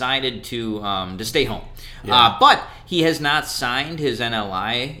he decided to stay home. Yeah. But he has not signed his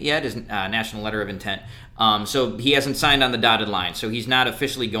NLI yet, his National Letter of Intent. So he hasn't signed on the dotted line. So he's not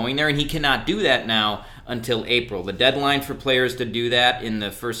officially going there, and he cannot do that now until April. The deadline for players to do that in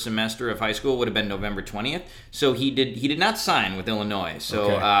the first semester of high school would have been November 20th. So he did not sign with Illinois.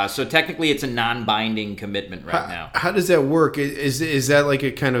 So so technically it's a non-binding commitment right now. How does that work? Is that like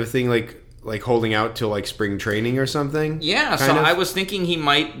a kind of thing like holding out till like spring training or something? Yeah, so I was thinking he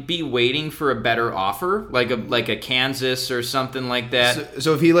might be waiting for a better offer, like a Kansas or something like that.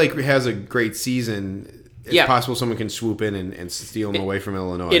 So if he like has a great season, it's possible someone can swoop in and steal him away from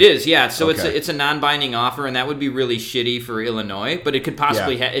Illinois. It is, yeah. So it's a non-binding offer, and that would be really shitty for Illinois. But it could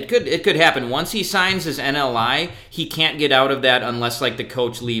possibly it could happen once he signs his NLI. He can't get out of that unless like the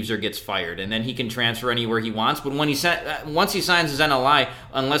coach leaves or gets fired, and then he can transfer anywhere he wants. But when once he signs his NLI,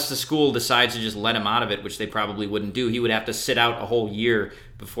 unless the school decides to just let him out of it, which they probably wouldn't do, he would have to sit out a whole year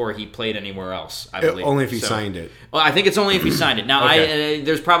before he played anywhere else, I believe. Only if he signed it. Well, I think it's only if he signed it. Now,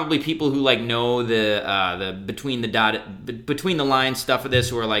 there's probably people who like know the between the lines stuff of this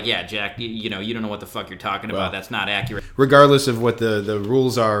who are like, yeah, Jack, you don't know what the fuck you're talking about. That's not accurate. Regardless of what the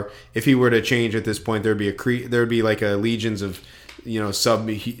rules are, if he were to change at this point, there'd be like a legions of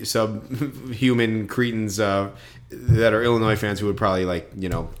subhuman cretins that are Illinois fans who would probably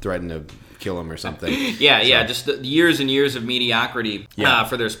threaten to kill him or something. Just the years and years of mediocrity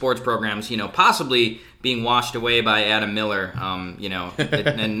for their sports programs, possibly being washed away by Adam Miller,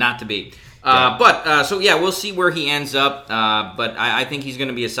 and not to be. We'll see where he ends up, but I think he's going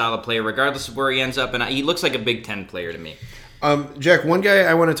to be a solid player regardless of where he ends up, and he looks like a Big Ten player to me. Jack, one guy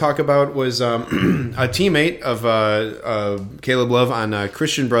I want to talk about was a teammate of Caleb Love on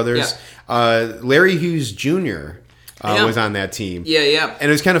Christian Brothers, Larry Hughes Jr., was on that team. Yeah. And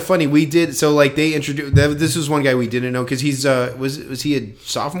it was kind of funny. We did they introduced. This was one guy we didn't know because he's was he a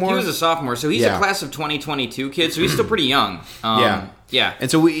sophomore? He was a sophomore, so he's a class of 2022 kid. So he's still pretty young. Yeah. And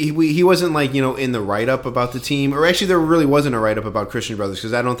so he wasn't in the write up about the team, or actually there really wasn't a write up about Christian Brothers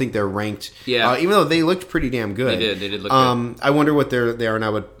because I don't think they're ranked. Yeah. Even though they looked pretty damn good. They did look good. I wonder what they are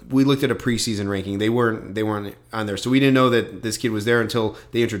now. But we looked at a preseason ranking. They weren't on there, so we didn't know that this kid was there until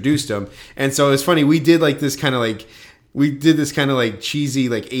they introduced him. And so it's funny. We did this kind of cheesy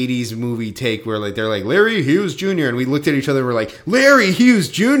 80s movie take where they're like Larry Hughes Jr. and we looked at each other and we're like Larry Hughes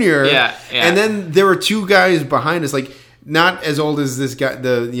Jr. Yeah. And then there were two guys behind us not as old as this guy,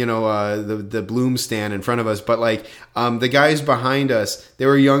 the Bloom stand in front of us, but the guys behind us, they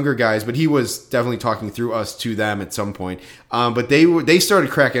were younger guys, but he was definitely talking through us to them at some point. But they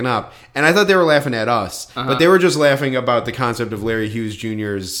started cracking up, and I thought they were laughing at us, but they were just laughing about the concept of Larry Hughes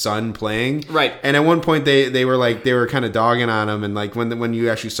Jr.'s son playing. Right. And at one point they were kind of dogging on him, and when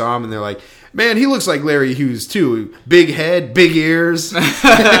you actually saw him, and they're like, man, he looks like Larry Hughes too. Big head, big ears. So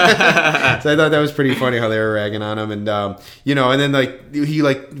I thought that was pretty funny how they were ragging on him, and and then he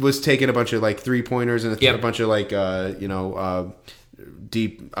was taking a bunch of 3-pointers and a bunch of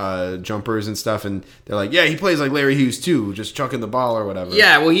deep jumpers and stuff, and they're like, yeah, he plays like Larry Hughes too, just chucking the ball or whatever.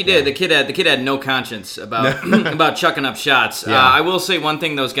 Yeah, well, he did. The kid had no conscience about about chucking up shots. Yeah. I will say one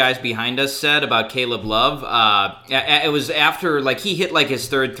thing those guys behind us said about Caleb Love. It was after he hit his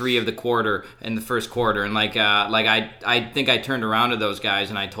third three of the quarter in the first quarter, and I think I turned around to those guys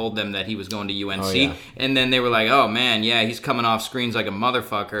and I told them that he was going to UNC, and then they were like, oh man, yeah, he's coming off screens like a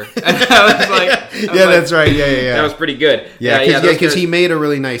motherfucker. And I was like, that's right, yeah. That was pretty good. Yeah, because he made made a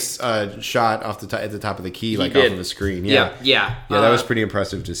really nice shot off at the top of the key, like off of the screen. Yeah, that was pretty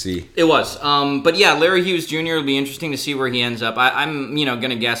impressive to see. It was. But yeah, Larry Hughes Jr. will be interesting to see where he ends up. I'm going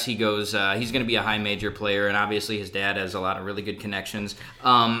to guess he goes. He's going to be a high major player, and obviously his dad has a lot of really good connections.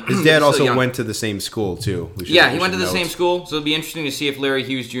 His dad also went to the same school too. He went to the same school, so it'll be interesting to see if Larry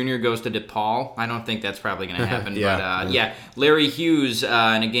Hughes Jr. goes to DePaul. I don't think that's probably going to happen. But Larry Hughes in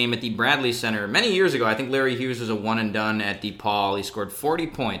a game at the Bradley Center many years ago. I think Larry Hughes was a one and done at DePaul. He scored 40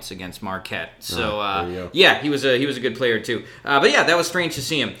 points against Marquette. So he was a good player too. But yeah, that was strange to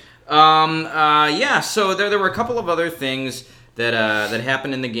see him. So there were a couple of other things that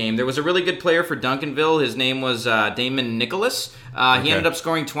happened in the game. There was a really good player for Duncanville. His name was Damon Nicholas. He ended up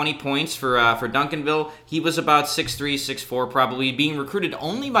scoring 20 points for Duncanville. He was about 6'3", 6'4", probably being recruited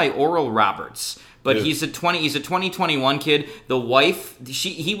only by Oral Roberts. But he's a 2021 kid. The wife,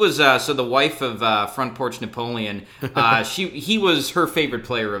 the wife of Front Porch Napoleon. He was her favorite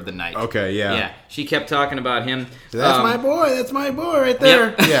player of the night. Okay, yeah. She kept talking about him. That's my boy right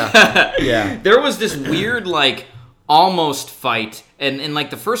there. Yep. Yeah. There was this weird almost fight in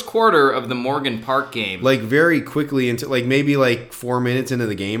the first quarter of the Morgan Park game. Very quickly into maybe 4 minutes into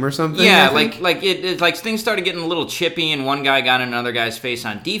the game or something. Yeah, things started getting a little chippy, and one guy got in another guy's face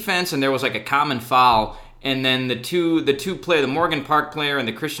on defense, and there was a common foul. And then the Morgan Park player and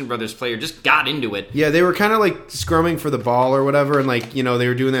the Christian Brothers player just got into it. Yeah, they were kind of scrumming for the ball or whatever, and they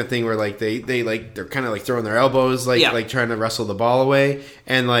were doing that thing where they're kind of throwing their elbows trying to wrestle the ball away,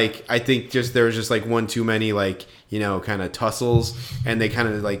 and I think there was just one too many kind of tussles, and they kind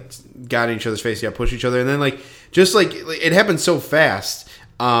of got in each other's face, pushed each other, and then it happened so fast,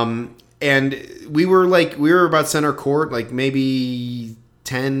 and we were about center court, maybe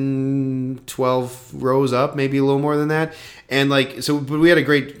 10, 12 rows up, maybe a little more than that. And but we had a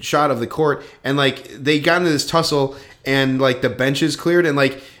great shot of the court, and they got into this tussle, and the benches cleared, and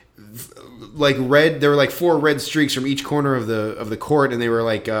red, there were 4 red streaks from each corner of the court, and they were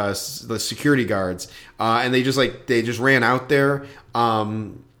the security guards, and they just ran out there,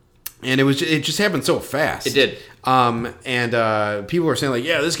 and it just happened so fast. It did. And people were saying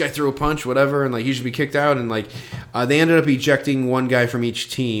this guy threw a punch, whatever, and he should be kicked out, and they ended up ejecting one guy from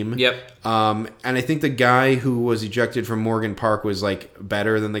each team. Yep. And I think the guy who was ejected from Morgan Park was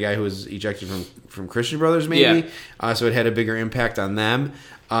better than the guy who was ejected from Christian Brothers, maybe. Yeah. So it had a bigger impact on them.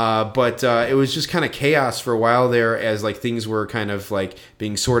 But it was just kind of chaos for a while there as things were kind of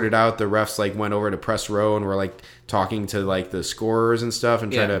being sorted out. The refs went over to press row and were talking to the scorers and stuff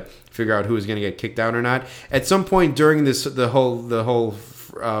and trying to figure out who was going to get kicked out or not. At some point during the whole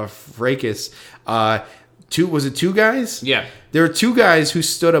fracas, was it 2 guys? Yeah. There were 2 guys who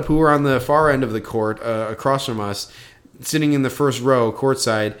stood up who were on the far end of the court across from us, sitting in the first row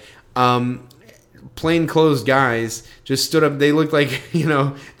courtside. Plainclothes guys just stood up. They looked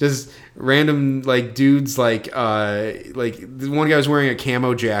just random dudes. One guy was wearing a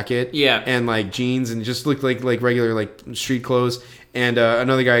camo jacket, and jeans, and just looked like regular street clothes. And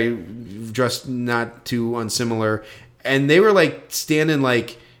another guy dressed not too unsimilar, and they were standing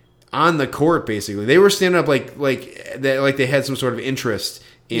on the court. Basically, they were standing up they had some sort of interest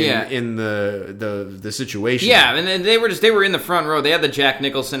in the situation. Yeah, and they were in the front row. They had the Jack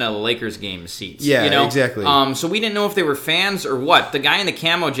Nicholson at the Lakers game seats. Yeah, exactly. So we didn't know if they were fans or what. The guy in the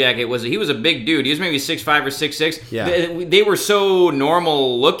camo jacket he was a big dude. He was maybe 6'5" or 6'6". Yeah. They were so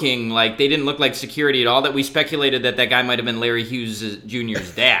normal looking, they didn't look like security at all, that we speculated that guy might have been Larry Hughes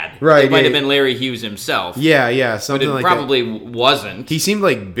Jr.'s dad. Right. It might have been Larry Hughes himself. Yeah, something but it probably wasn't. He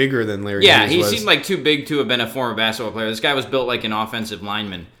seemed bigger than Larry Hughes was. Yeah, he seemed too big to have been a former basketball player. This guy was built like an offensive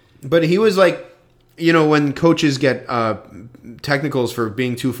lineman. But he was when coaches get technicals for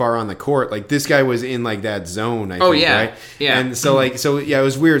being too far on the court, this guy was in that zone, I think, right? Yeah. And so it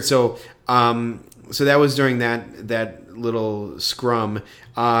was weird. So that was during that little scrum.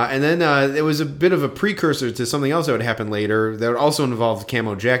 And then it was a bit of a precursor to something else that would happen later that would also involve the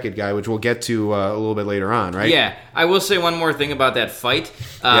camo jacket guy, which we'll get to a little bit later on, right? Yeah. I will say one more thing about that fight.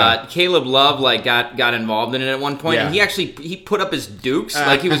 Caleb Love got involved in it at one point, and he put up his dukes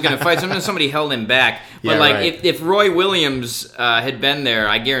like he was going to fight. Somebody held him back. But if Roy Williams had been there,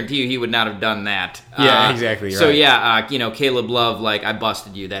 I guarantee you he would not have done that. Yeah, exactly. Right. So Caleb Love, I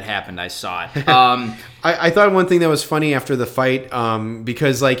busted you. That happened. I saw it. I thought one thing that was funny after the fight,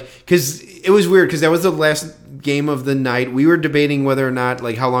 because it was weird because that was the last game of the night. We were debating whether or not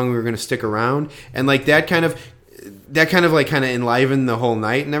how long we were going to stick around, and that kind of enlivened the whole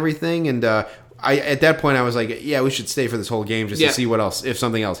night and everything. And at that point I was we should stay for this whole game just to see what else, if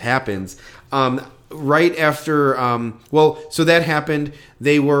something else happens. right after, so that happened.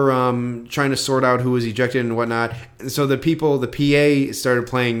 They were trying to sort out who was ejected and whatnot. And so the PA started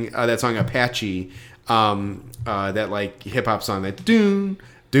playing that song Apache, that like hip hop song, that doon,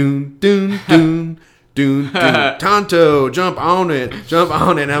 doon, doon, doon. Doon, doon, Tonto, jump on it.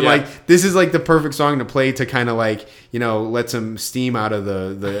 And I'm like, this is like the perfect song to play to kind of like, let some steam out of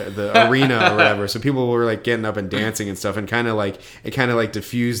the arena or whatever. So people were like getting up and dancing and stuff, and kind of like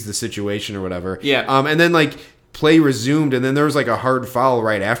diffused the situation or whatever. Yeah. And then like play resumed, and then there was like a hard foul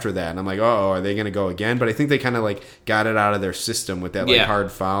right after that, and I'm like, oh, are they going to go again? But I think they kind of like got it out of their system with that like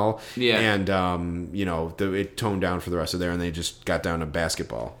hard foul. Yeah. And it toned down for the rest of there, and they just got down to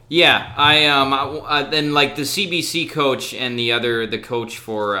basketball. Yeah, I then like the CBC coach and the coach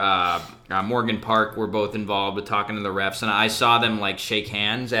for Morgan Park were both involved with talking to the refs, and I saw them like shake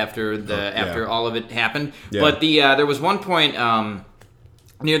hands after all of it happened. Yeah. But there was one point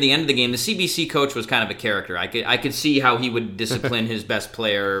near the end of the game, the CBC coach was kind of a character. I could see how he would discipline his best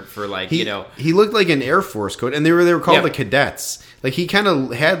player for He looked like an Air Force coach, and they were called the cadets. Like he kind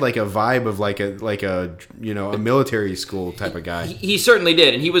of had like a vibe of like a military school type of guy. He certainly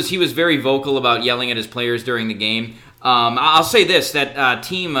did, and he was very vocal about yelling at his players during the game. I'll say this, that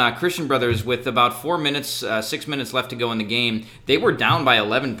team, Christian Brothers, with about 6 minutes left to go in the game, they were down by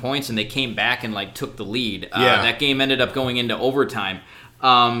 11 points, and they came back and like took the lead. That game ended up going into overtime.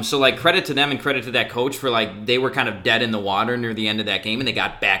 So like credit to them and credit to that coach for like they were kind of dead in the water near the end of that game, and they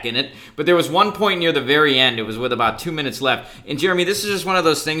got back in it. But there was one point near the very end, it was with about 2 minutes left, and Jeremy, this is just one of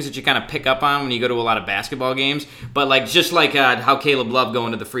those things that you kind of pick up on when you go to a lot of basketball games, but like just like how Caleb Love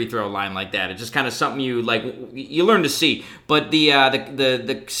going to the free throw line like that, it's just kind of something you learn to see. But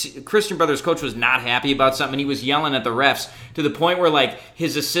the Christian Brothers coach was not happy about something. He was yelling at the refs to the point where like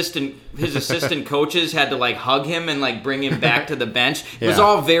his assistant coaches had to like hug him and like bring him back to the bench. It was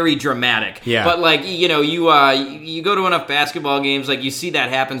all very dramatic. Yeah. But like you go to enough basketball games, like you see that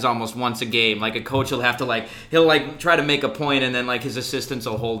happens almost once a game. Like a coach will have to he'll try to make a point, and then like his assistants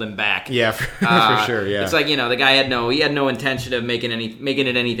will hold him back. Yeah, for sure. Yeah. It's like the guy had no intention of making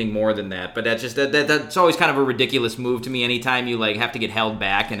it anything more than that. But that's just that's always kind of a ridiculous move to me. Anytime you like have to get held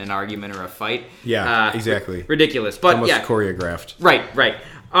back in an argument or a fight. Yeah, exactly. Ridiculous, but almost choreographed. Right.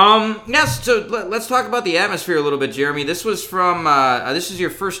 Yes, so let's talk about the atmosphere a little bit, Jeremy. This was this is your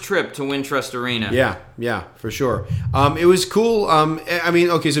first trip to Wintrust Arena. Yeah, for sure. It was cool.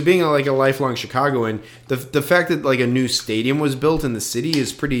 So being like a lifelong Chicagoan, the fact that like a new stadium was built in the city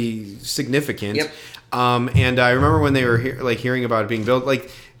is pretty significant. Yep. And I remember when they were hearing about it being built,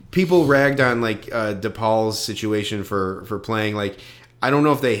 like people ragged on like DePaul's situation for playing. Like I don't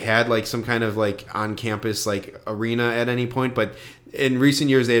know if they had like some kind of like on campus like arena at any point, but in recent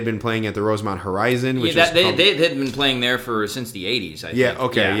years, they had been playing at the Rosemont Horizon, which they had been playing there since the 80s, I think. Yeah,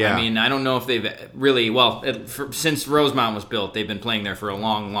 okay, yeah. I mean, I don't know if they've really, since Rosemont was built, they've been playing there for a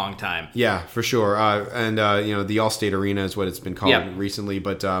long, long time. Yeah, for sure. And the Allstate Arena is what it's been called recently,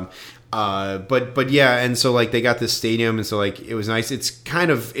 but yeah, and so like they got this stadium, and so like it was nice. It's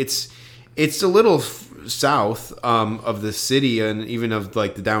kind of it's a little south of the city and even of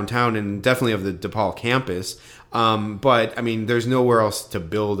like the downtown, and definitely of the DePaul campus. But I mean, there's nowhere else to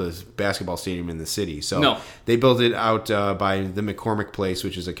build a basketball stadium in the city. So they built it out by the McCormick Place,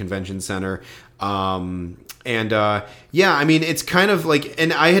 which is a convention center. I mean, it's kind of like,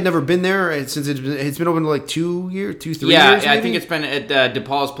 and I had never been there since it's been open like 3 years. Yeah, maybe? I think it's been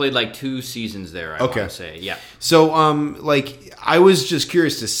DePaul's played like 2 seasons there. I want to say, yeah. So, I was just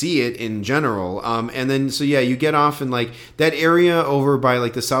curious to see it in general. And then, so yeah, you get off in like that area over by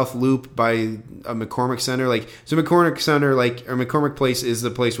like the South Loop by a McCormick Center. Like, so McCormick Center, like, or McCormick Place is the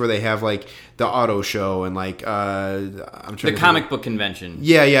place where they have like the auto show and like, the comic book convention.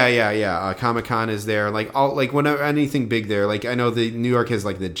 Yeah. Comic-Con is there. Like all, like whenever anything big there. Like I know the New York has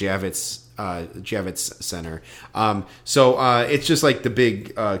like the Javits Center. So it's just like the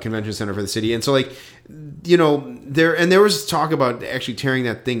big convention center for the city. And so like, there was talk about actually tearing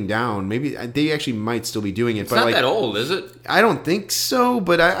that thing down. Maybe they actually might still be doing it. It's not like, that old, is it? I don't think so.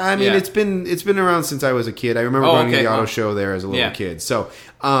 But I mean, it's been around since I was a kid. I remember going to the auto show there as a little kid. So,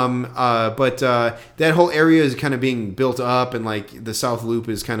 but that whole area is kind of being built up, and like the South Loop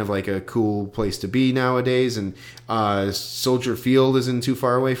is kind of like a cool place to be nowadays. And Soldier Field isn't too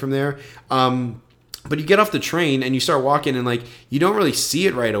far away from there. But you get off the train and you start walking, and like you don't really see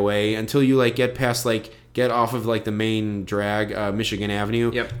it right away until you like get past get off of like the main drag, Michigan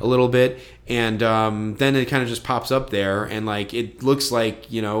Avenue, a little bit, and then it kind of just pops up there, and like it looks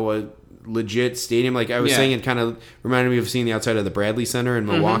like a legit stadium. Like I was Yeah. saying, it kind of reminded me of seeing the outside of the Bradley Center in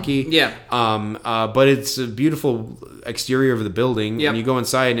Milwaukee. Yeah. But it's a beautiful exterior of the building, Yep. and you go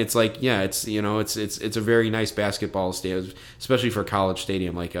inside, and it's like, yeah, it's it's a very nice basketball stadium, especially for a college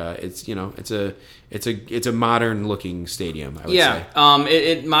stadium. Like it's it's a modern looking stadium. I would say.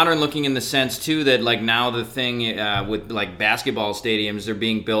 It modern looking in the sense too that like now the thing with like basketball stadiums, they're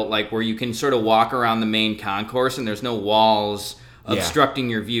being built like where you can sort of walk around the main concourse and there's no walls obstructing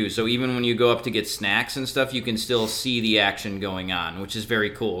your view. So even when you go up to get snacks and stuff, you can still see the action going on, which is very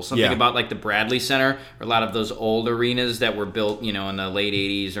cool. Something about like the Bradley Center or a lot of those old arenas that were built, in the late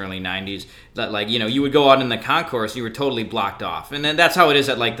 80s, early 90s, that like, you would go out in the concourse and you were totally blocked off. And then that's how it is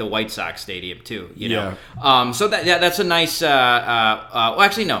at like the White Sox Stadium too, Yeah. So that's a nice, well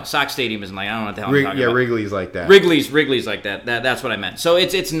actually no, Sox Stadium isn't like, I don't know what the hell I'm talking about. Wrigley's like that. Wrigley's like that. That's what I meant. So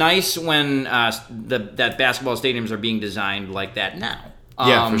it's nice when that basketball stadiums are being designed like that now.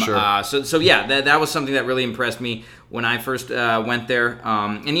 Yeah, for sure. So that was something that really impressed me when I first went there.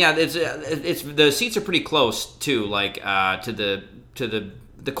 And yeah, it's the seats are pretty close too, like to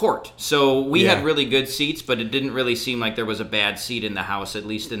the court. So we had really good seats, but it didn't really seem like there was a bad seat in the house, at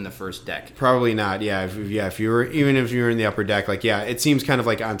least in the first deck. Probably not. Yeah. If you were in the upper deck, like it seems kind of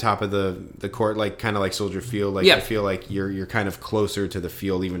like on top of the court, like kind of like Soldier Field. Like I feel like you're kind of closer to the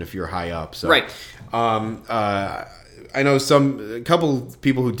field, even if you're high up. So right. I know a couple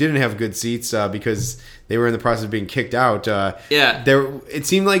people who didn't have good seats because they were in the process of being kicked out. It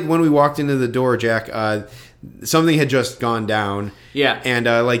seemed like when we walked into the door, Jack, something had just gone down. Yeah. And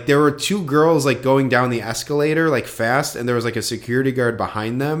like there were two girls like going down the escalator like fast, and there was like a security guard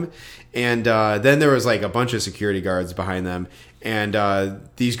behind them, and then there was like a bunch of security guards behind them, and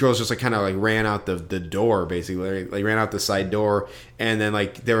these girls just like kind of like ran out the door basically. They ran out the side door, and then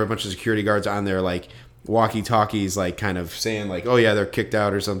like there were a bunch of security guards on there like walkie-talkies, like kind of saying like, oh yeah, they're kicked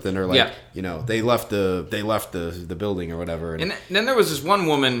out or something, or like they left the building or whatever. And then there was this one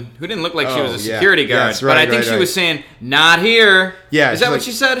woman who didn't look like she was a security guard, that's right, but I think she was saying, "Not here." Yeah, is that what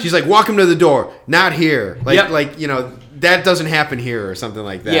she said? She's like, "Walk him to the door, not here." Like that doesn't happen here or something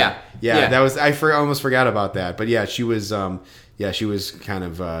like that. Yeah. That was almost forgot about that, but yeah, she was she was kind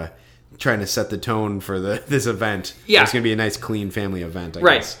of trying to set the tone for this event. Yeah, it's gonna be a nice, clean family event. I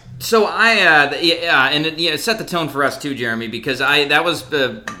right. guess. So and it set the tone for us too, Jeremy, because I'm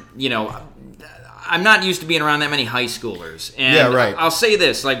not used to being around that many high schoolers. And yeah, right. I'll say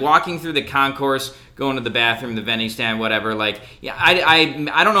this, like walking through the concourse, going to the bathroom, the vending stand, whatever, like, yeah,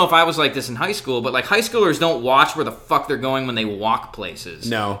 I don't know if I was like this in high school, but like high schoolers don't watch where the fuck they're going when they walk places.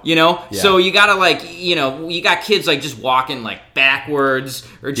 No. Yeah. So you gotta like, you got kids like just walking like backwards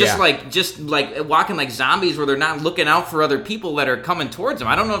or just like walking like zombies where they're not looking out for other people that are coming towards them.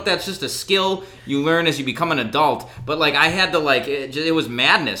 I don't know if that's just a skill you learn as you become an adult, but like I had to like, it was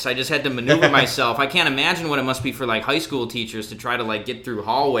madness. I just had to maneuver myself. I can't imagine what it must be for like high school teachers to try to like get through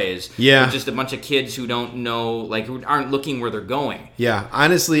hallways with just a bunch of kids who don't know, like who aren't looking where they're going. Yeah,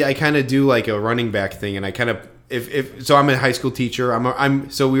 honestly, I kind of do like a running back thing, and I kind of so I'm a high school teacher.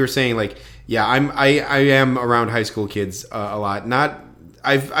 So we were saying like, yeah, I am around high school kids a lot. Not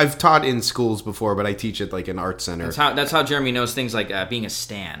I've taught in schools before, but I teach at like an art center. That's how Jeremy knows things like being a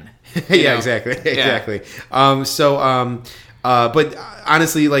stan. Yeah, exactly. But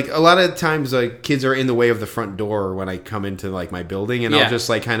honestly, like a lot of times, like kids are in the way of the front door when I come into like my building, and I'll just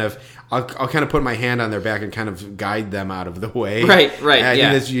like I'll kind of put my hand on their back and kind of guide them out of the way. Right. And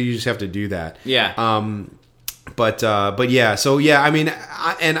I think you just have to do that. Yeah. But yeah. So yeah, I mean,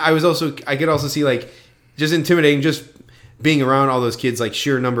 I could also see like just intimidating, just being around all those kids, like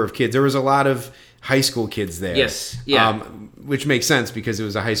sheer number of kids. There was a lot of high school kids there. Yes. Yeah. Which makes sense because it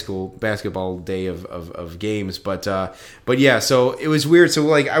was a high school basketball day of games. But yeah, so it was weird. So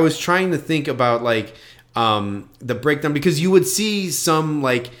like I was trying to think about like the breakdown, because you would see some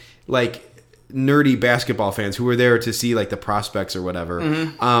like nerdy basketball fans who were there to see like the prospects or whatever.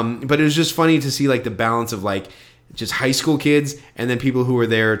 Mm-hmm. But it was just funny to see like the balance of like just high school kids and then people who were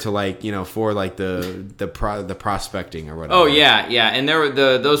there to like, for like the prospecting or whatever. Oh yeah. And there were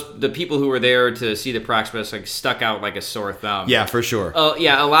the people who were there to see the prospects like stuck out like a sore thumb. Yeah, for sure.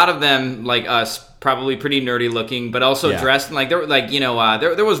 Yeah, a lot of them like us, probably pretty nerdy looking, but also dressed in like there were like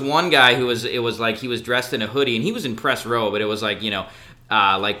there was one guy who was he was dressed in a hoodie and he was in press row, but it was like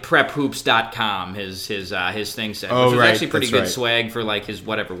like prephoops.com his thing said, which was actually pretty good swag for like his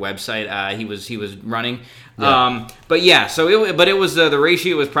whatever website he was running. Yeah. But yeah, so it was the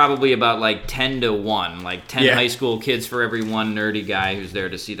ratio was probably about like 10-1, like 10 high school kids for every one nerdy guy who's there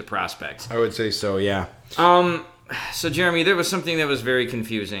to see the prospects. I would say so, yeah. So, Jeremy, there was something that was very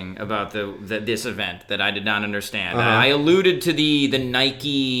confusing about this event that I did not understand. I alluded to the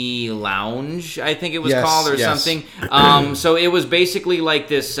Nike Lounge, I think it was called, or something. So it was basically like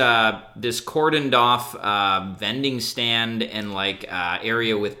this cordoned off vending stand and like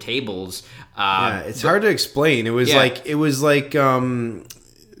area with tables. It's hard to explain. It was like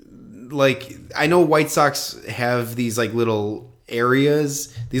I know White Sox have these like little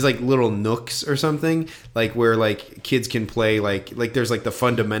areas, these like little nooks or something, like where like kids can play, like there's like the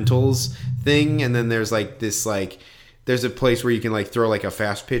fundamentals thing, and then there's like this like there's a place where you can like throw like a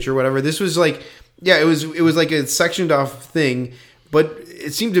fast pitch or whatever. This was like it was like a sectioned off thing, but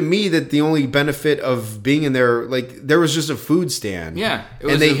it seemed to me that the only benefit of being in there, like there was just a food stand,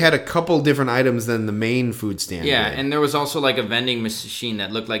 and they had a couple different items than the main food stand. And there was also like a vending machine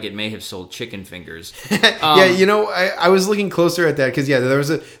that looked like it may have sold chicken fingers. I was looking closer at that because there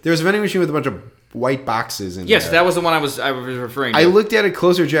was a vending machine with a bunch of white boxes in there. Yes, that was the one I was referring to. I looked at it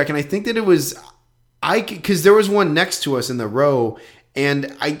closer, Jack, and I think that it was because there was one next to us in the row,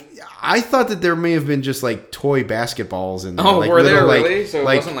 and I thought that there may have been just like toy basketballs in there. Oh, like, were there like, really? So it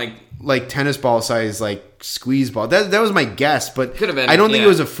wasn't like tennis ball size, like squeeze ball. That was my guess, but could have been. I don't think it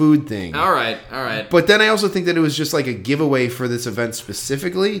was a food thing. All right. But then I also think that it was just like a giveaway for this event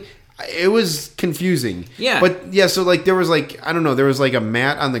specifically. It was confusing. Yeah. But yeah, so like there was like I don't know, there was like a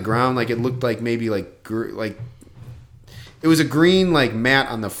mat on the ground, like it looked like maybe like it was a green like mat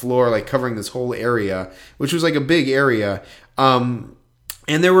on the floor, like covering this whole area, which was like a big area.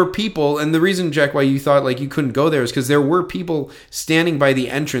 And there were people, and the reason, Jack, why you thought like you couldn't go there is because there were people standing by the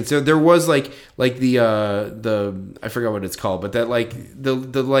entrance. There was like the I forgot what it's called, but that like the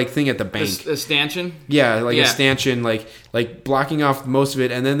like thing at the bank, a stanchion. Yeah, like a stanchion, like blocking off most of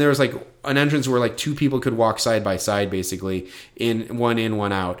it, and then there was like an entrance where like two people could walk side by side, basically in,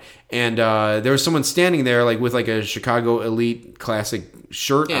 one out, and there was someone standing there like with like a Chicago Elite Classic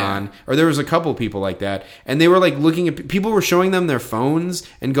shirt on, or there was a couple people like that, and they were like looking at people were showing them their phones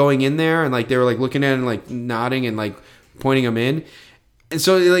and going in there, and like they were like looking at it and like nodding and like pointing them in, and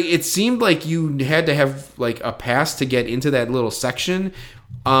so like it seemed like you had to have like a pass to get into that little section.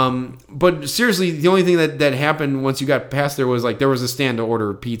 But seriously, the only thing that happened once you got past there was like there was a stand to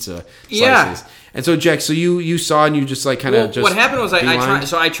order pizza slices. And so Jack, so you saw and you just like kind of just what happened was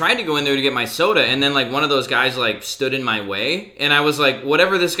I tried to go in there to get my soda, and then like one of those guys like stood in my way, and I was like,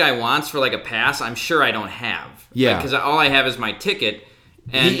 whatever this guy wants for like a pass, I'm sure I don't have. Yeah, because all I have is my ticket.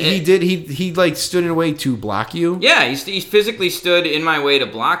 And he like stood in a way to block you. Yeah, he physically stood in my way to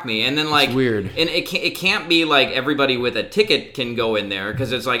block me, and then like it's weird. And it can't be like everybody with a ticket can go in there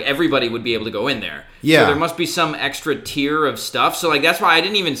because it's like everybody would be able to go in there. Yeah, so there must be some extra tier of stuff. So like that's why I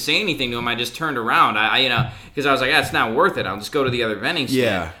didn't even say anything to him. I just turned around. Because I was like, it's not worth it. I'll just go to the other vending stand.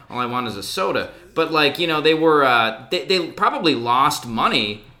 Yeah, all I want is a soda. But like they were they probably lost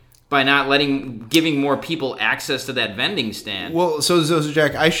money by not giving more people access to that vending stand. Well, so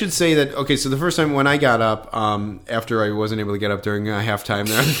Jack, I should say that, okay, so the first time when I got up, after I wasn't able to get up during halftime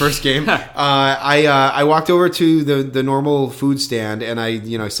there in the first game, I walked over to the normal food stand, and I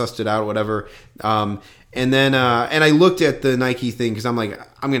sussed it out, whatever, and then and I looked at the Nike thing, because I'm like,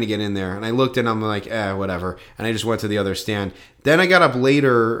 I'm going to get in there, and I looked and I'm like, whatever, and I just went to the other stand. Then I got up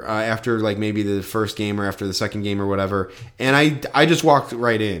later, after like maybe the first game or after the second game or whatever, and I just walked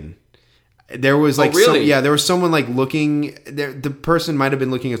right in. There was like there was someone like looking. The person might have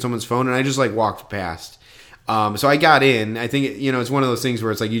been looking at someone's phone, and I just like walked past. So I got in. I think it's one of those things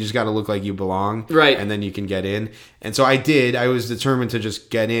where it's like you just got to look like you belong, right? And then you can get in. And so I did. I was determined to just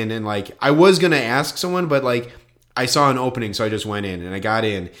get in, and like I was gonna ask someone, but like I saw an opening, so I just went in and I got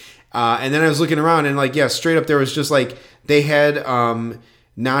in. And then I was looking around, and like straight up there was just like they had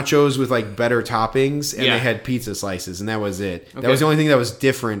nachos with like better toppings, and they had pizza slices, and that was it. Okay. That was the only thing that was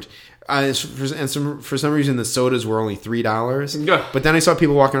different. For some reason, the sodas were only $3. Yeah. But then I saw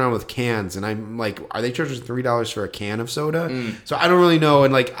people walking around with cans, and I'm like, are they charging $3 for a can of soda? So I don't really know.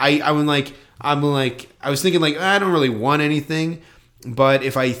 And like I was thinking like I don't really want anything, but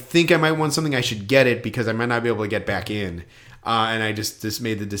if I think I might want something, I should get it because I might not be able to get back in. And I just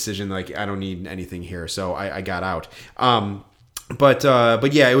made the decision like I don't need anything here, so I got out. But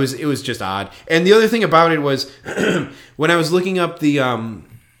yeah, it was just odd. And the other thing about it was when I was looking up the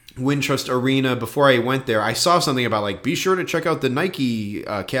Wintrust Arena before I went there, I saw something about like be sure to check out the Nike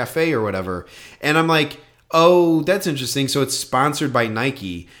cafe or whatever, and I'm like, oh, that's interesting. So it's sponsored by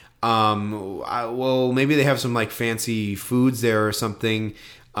Nike. Well, maybe they have some like fancy foods there or something.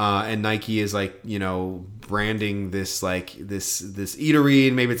 and Nike is like, you know, branding this like this eatery,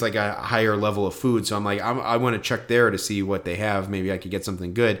 and maybe it's like a higher level of food. So I'm like, I want to check there to see what they have. Maybe I could get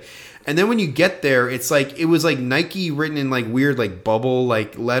something good. And then when you get there, it's like it was like Nike written in like weird like bubble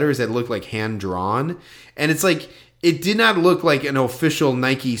like letters that look like hand drawn, and it's like. It did not look like an official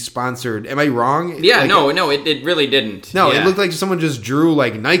Nike sponsored. Am I wrong? Yeah, like, no, it really didn't. No, yeah. It looked like someone just drew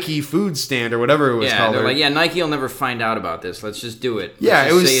like Nike food stand or whatever it was called. They're like, Nike will never find out about this. Let's just do it. Yeah,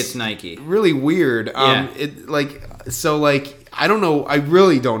 Let's it was say it's Nike. Really weird. It like so like I don't know. I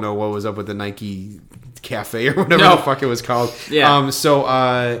really don't know what was up with the Nike Cafe or whatever the fuck it was called. Yeah.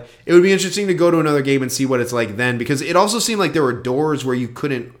 So it would be interesting to go to another game and see what it's like then, because it also seemed like there were doors where you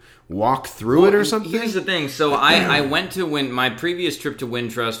couldn't walk through it or something. Here's the thing. So I went to my previous trip to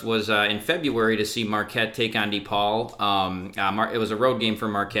Wintrust was in February to see Marquette take on DePaul. It was a road game for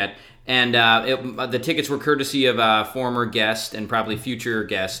Marquette. And the tickets were courtesy of former guest and probably future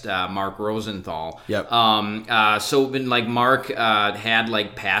guest Mark Rosenthal. Yep. So like Mark had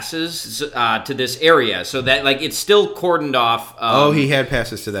like passes to this area, so that like it's still cordoned off. He had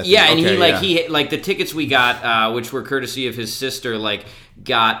passes to that. Yeah, thing. and Okay, he like the tickets we got, which were courtesy of his sister, like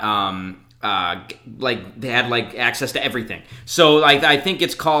got like they had like access to everything. So like I think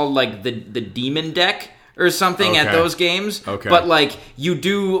it's called like the Demon Deck or something at those games. Okay. But like you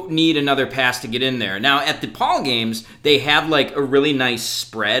do need another pass to get in there. Now at the Paul games, they have like a really nice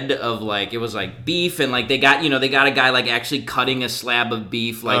spread of like it was like beef, and like they got a guy like actually cutting a slab of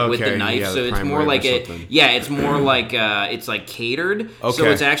beef like with the knife. So it's more like it's more like it's like catered. Okay. So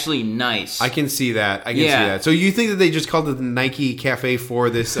it's actually nice. I can see that. I can see that. So you think that they just called it the Nike Cafe for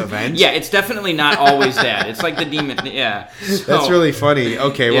this event? Yeah, it's definitely not always that. It's like the demon. Yeah. So, That's really funny.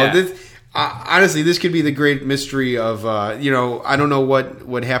 Okay, Yeah. well, honestly, this could be the great mystery of, I don't know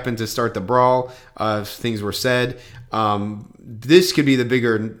what happened to start the brawl. Things were said. This could be the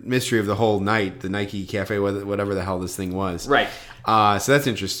bigger mystery of the whole night, the Nike Cafe, whatever the hell this thing was. Right. So that's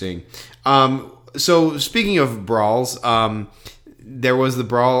interesting. So speaking of brawls, there was the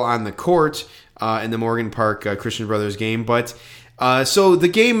brawl on the court in the Morgan Park Christian Brothers game. But so the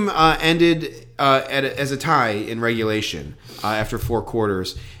game ended as a tie in regulation after 4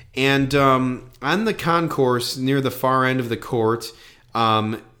 quarters. And on the concourse near the far end of the court,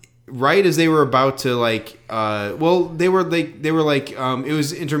 right as they were about to it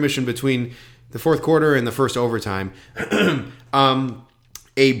was intermission between the 4th quarter and the first overtime.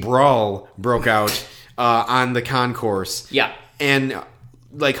 A brawl broke out on the concourse. Yeah. And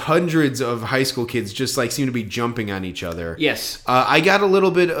like hundreds of high school kids just like seem to be jumping on each other. Yes. I got a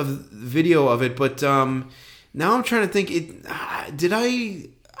little bit of video of it, but now I'm trying to think.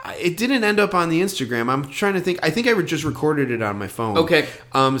 It didn't end up on the Instagram. I'm trying to think. I think I just recorded it on my phone. Okay.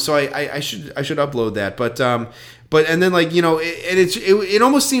 So I should upload that. But and then like it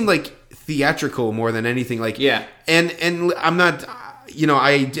almost seemed like theatrical more than anything. Like yeah. And I'm not.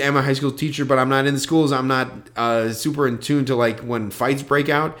 I am a high school teacher, but I'm not in the schools. I'm not super in tune to like when fights break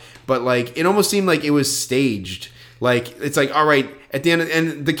out. But like it almost seemed like it was staged. Like it's like, all right, at the end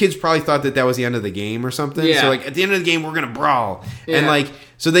and the kids probably thought that was the end of the game or something. Yeah. So like at the end of the game we're gonna brawl. Yeah. And like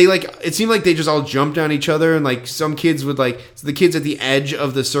so they like it seemed like they just all jumped on each other, and like some kids would the kids at the edge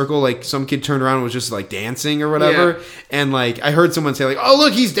of the circle, like some kid turned around and was just like dancing or whatever. Yeah. And like I heard someone say like, oh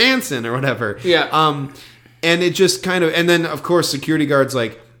look, he's dancing or whatever. Yeah. And it just kind of, and then of course security guards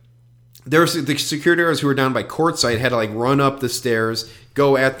the security guards who were down by courtside had to like run up the stairs,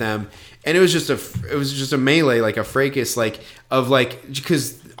 go at them, and it was just a melee, like a fracas,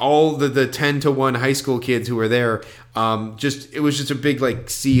 because all the 10-1 high school kids who were there, it was just a big like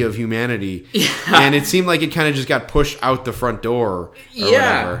sea of humanity. Yeah. And it seemed like it kind of just got pushed out the front door or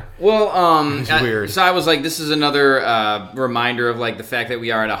whatever. Well, It's weird. So I was like, this is another reminder of like the fact that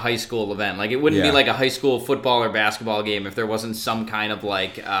we are at a high school event. Like it wouldn't be like a high school football or basketball game if there wasn't some kind of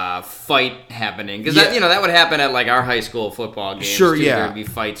like fight happening. Because that would happen at like our high school football games. Sure, too. yeah. There would be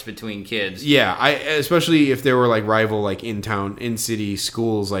fights between kids. Yeah, especially if there were like rival like in city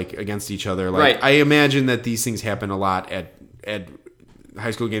schools like against each other. Like Right. I imagine that these things happen a lot at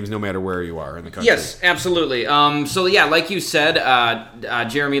high school games, no matter where you are in the country. Yes, absolutely. So yeah, like you said,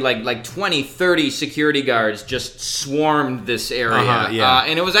 Jeremy, like 20, 30 security guards just swarmed this area. Yeah.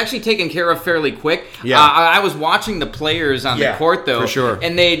 And it was actually taken care of fairly quick. Yeah. I was watching the players on the court though. For sure.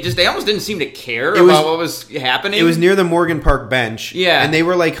 And they almost didn't seem to care about what was happening. It was near the Morgan Park bench. Yeah. And they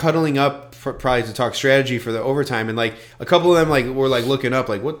were like huddling up probably to talk strategy for the overtime, and like a couple of them like were like looking up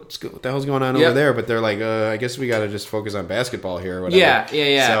like what the hell's going on over there, but they're like I guess we got to just focus on basketball here or whatever.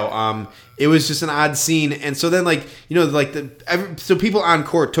 Yeah. So it was just an odd scene, and so then like so people on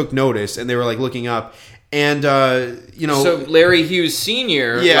court took notice and they were like looking up, And So Larry Hughes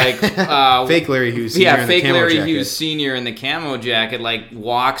Sr., fake Larry Hughes Sr. in the fake camo Larry jacket. Hughes Sr. in the camo jacket,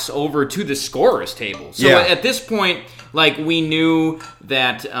 walks over to the scorer's table. So Yeah. at this point, we knew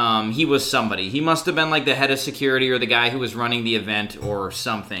that he was somebody. He must have been the head of security or the guy who was running the event or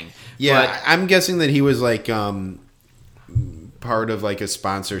something. Yeah, I'm guessing that he was part of a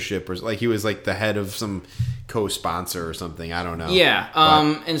sponsorship, or he was the head of some co-sponsor or something. I don't know. Yeah,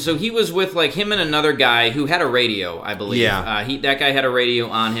 and so he was with him and another guy who had a radio, I believe. Yeah. That guy had a radio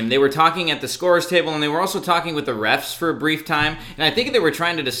on him. They were talking at the scorer's table, and they were also talking with the refs for a brief time. And I think they were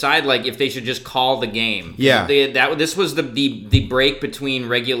trying to decide if they should just call the game. Yeah. This was the break between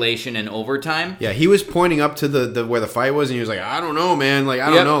regulation and overtime. Yeah, he was pointing up to the where the fight was, and he was like, I don't know, man.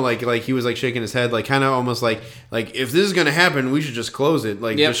 I don't know. He was shaking his head, kind of almost like if this is gonna happen, we should just close it,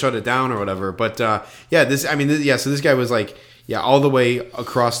 just shut it down or whatever. But so this guy was all the way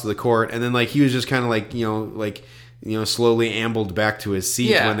across the court, and then he was just kind of slowly ambled back to his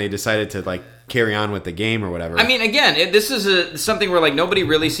seat when they decided to carry on with the game or whatever. I mean, again, this is something where nobody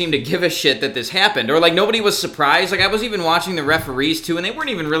really seemed to give a shit that this happened, or nobody was surprised. I was even watching the referees too, and they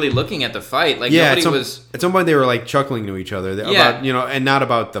weren't even really looking at the fight. Nobody was. At some point, they were chuckling to each other about and not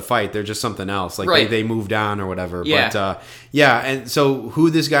about the fight. They're just something else. Right. They moved on or whatever. Yeah. But and so who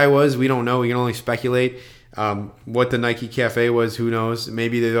this guy was, we don't know. We can only speculate. What the Nike Cafe was, who knows?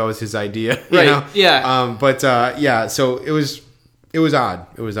 Maybe that was his idea. Right. You know? Yeah. So it was odd.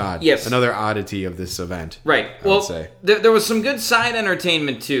 It was odd. Yes. Another oddity of this event. Right. I would say. There was some good side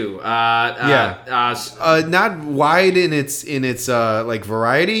entertainment too. Not wide in its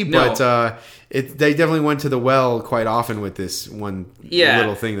variety, No. but they definitely went to the well quite often with this one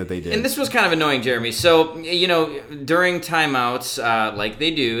little thing that they did. And this was kind of annoying, Jeremy. So, during timeouts,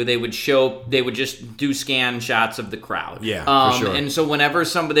 they would just do scan shots of the crowd. Yeah, for sure. And so whenever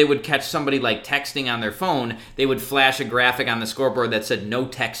they would catch somebody texting on their phone, they would flash a graphic on the scoreboard that said no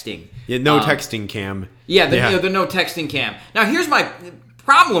texting. Yeah, no texting cam. Yeah, the no texting cam. Now, here's my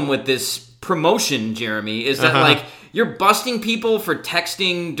problem with this promotion, Jeremy, is that you're busting people for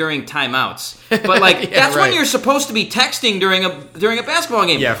texting during timeouts, but that's when you're supposed to be texting during a basketball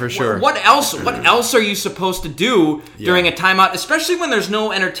game. Yeah, for sure. What else are you supposed to do during a timeout, especially when there's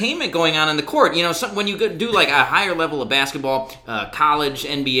no entertainment going on in the court? When you do a higher level of basketball, college,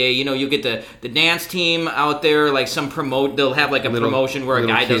 NBA, you get the dance team out there, they'll have a promotion where a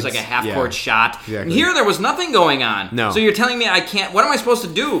guy does a half court shot. Exactly. And here there was nothing going on. No. So you're telling me I can't? What am I supposed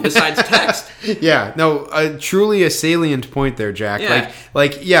to do besides text? Yeah, no, truly a salient point there, Jack. Yeah.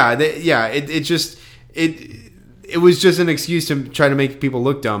 It was just an excuse to try to make people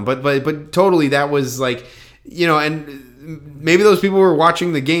look dumb, but totally that was and maybe those people were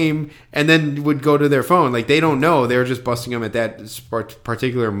watching the game and then would go to their phone. They don't know, they were just busting them at that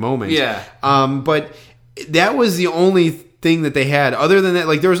particular moment. Yeah. But that was the only thing that they had. Other than that,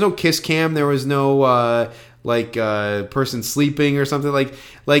 there was no kiss cam, there was no person sleeping or something like.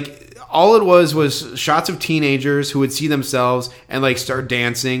 All it was shots of teenagers who would see themselves and start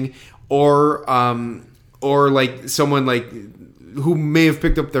dancing, or someone who may have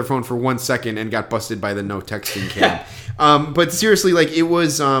picked up their phone for 1 second and got busted by the no texting cam. But seriously, it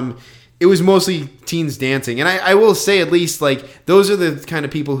was mostly teens dancing, and I will say at least those are the kind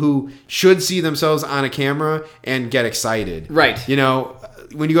of people who should see themselves on a camera and get excited. Right.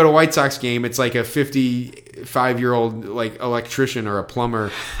 When you go to a White Sox game, it's a 55-year-old electrician or a plumber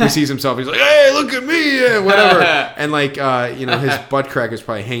who sees himself. He's like, "Hey, look at me!" Whatever, and his butt crack is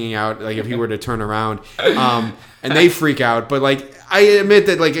probably hanging out. If he were to turn around, and they freak out. But I admit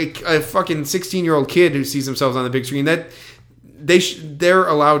that a fucking 16-year-old kid who sees themselves on the big screen, that they're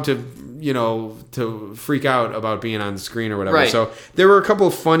allowed to to freak out about being on the screen or whatever. Right. So there were a couple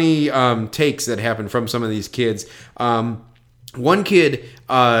of funny takes that happened from some of these kids. One kid,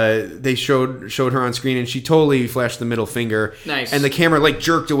 they showed her on screen, and she totally flashed the middle finger. Nice. And the camera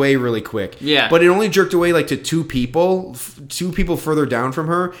jerked away really quick. Yeah. But it only jerked away to two people further down from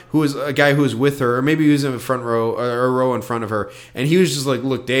her, who was a guy who was with her, or maybe he was in the front row, or a row in front of her, and he was just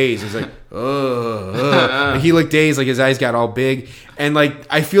looked dazed. He's he looked dazed, his eyes got all big, and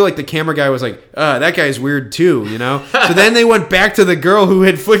I feel the camera guy was that guy's weird too, So then they went back to the girl who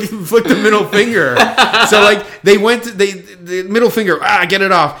had flicked the middle finger. So they went the middle finger, get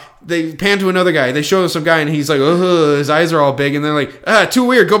it off. they pan to another guy. They show some guy, and he's like, ugh, his eyes are all big, and they're like, too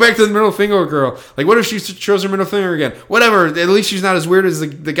weird. Go back to the middle finger girl. Like, what if she shows her middle finger again? Whatever. At least she's not as weird as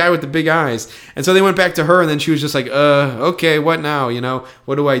the guy with the big eyes. And so they went back to her, and then she was just like, okay, what now?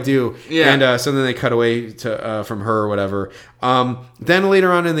 What do I do? Yeah. And so then they cut away to from her or whatever. Then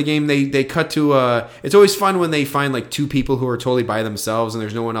later on in the game, they cut to. It's always fun when they find like two people who are totally by themselves, and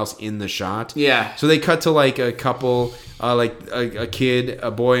there's no one else in the shot. Yeah. So they cut to like a couple. Like a kid,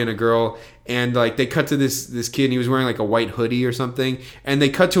 a boy, and a girl, and like they cut to this kid, and he was wearing like a white hoodie or something, and they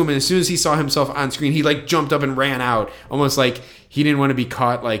cut to him, and as soon as he saw himself on screen, he like jumped up and ran out, almost like he didn't want to be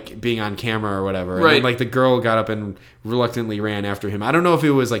caught like being on camera or whatever. Right. And then, like the girl got up and reluctantly ran after him. I don't know if it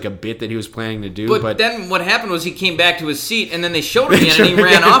was like a bit that he was planning to do, but then what happened was he came back to his seat, and then they showed him again, and he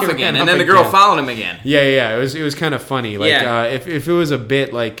ran off again, and then the girl followed him again. Yeah. It was kind of funny. Like Yeah. If it was a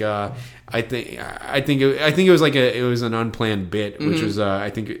bit like. I think it was like it was an unplanned bit, which was I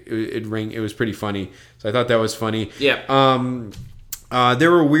think it was pretty funny. So I thought that was funny. Yeah. There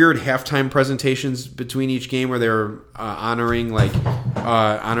were weird halftime presentations between each game where they were honoring like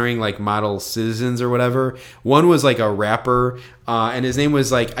model citizens or whatever. One was like a rapper, and his name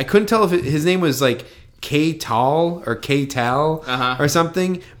was like I couldn't tell if his name was like K-Tal or K-Tal or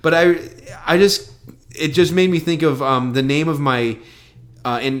something. But it just made me think of the name of my.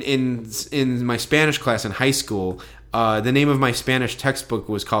 In my Spanish class in high school, the name of my Spanish textbook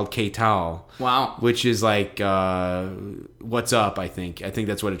was called ¿Qué tal? Wow. Which is like what's up, I think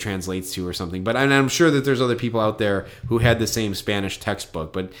that's what it translates to or something. But I'm sure that there's other people out there who had the same Spanish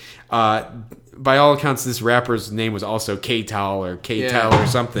textbook. But by all accounts, this rapper's name was also K-Tal or K-Tal or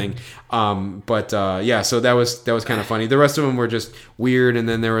something. So that was kind of funny. The rest of them were just weird, and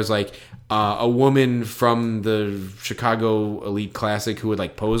then there was like a woman from the Chicago Elite Classic who would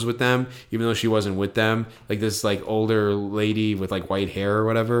like pose with them, even though she wasn't with them. Like this like older lady with like white hair or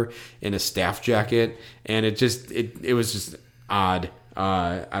whatever in a staff jacket, and it was just odd.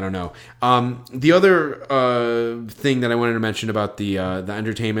 I don't know. The other thing that I wanted to mention about the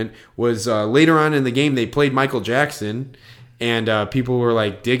entertainment was later on in the game they played Michael Jackson, and people were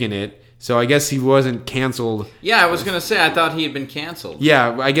like digging it. So I guess he wasn't canceled. Yeah, I was going to say, I thought he had been canceled.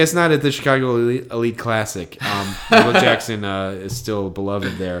 Yeah, I guess not at the Chicago Elite Classic. Michael Jackson is still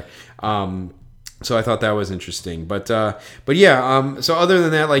beloved there. So I thought that was interesting. But yeah, so other than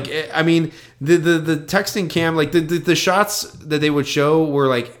that, like, I mean, the texting cam, like, the shots that they would show were,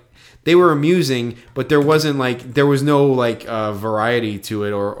 like, they were amusing, but there was no, like, variety to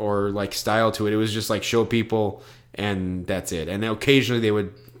it or like, style to it. It was just, like, show people, and that's it. And occasionally they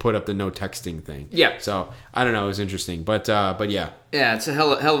would put up the no texting thing. Yeah. So I don't know. It was interesting, but yeah. Yeah, it's a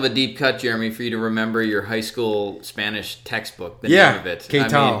hell of a deep cut, Jeremy, for you to remember your high school Spanish textbook. The name of it.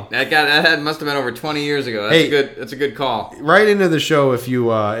 K-Tal. I mean, that must have been over 20 years ago. That's a good call. Right into the show if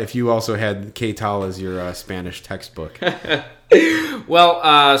you also had K-Tal as your Spanish textbook.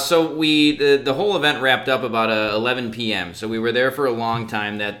 Well, so the whole event wrapped up about 11 p.m. So we were there for a long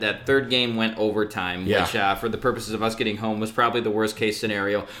time. That third game went overtime, which for the purposes of us getting home was probably the worst case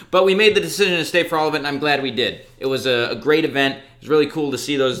scenario. But we made the decision to stay for all of it, and I'm glad we did. It was a great event. It was really cool to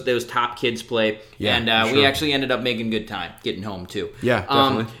see those top kids play, we actually ended up making good time getting home too. Yeah,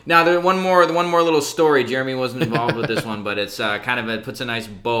 definitely. Now there's one more little story. Jeremy wasn't involved with this one, but it's it puts a nice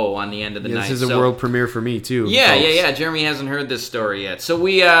bow on the end of the night. This is a world premiere for me too. Yeah. Jeremy hasn't heard this story yet. So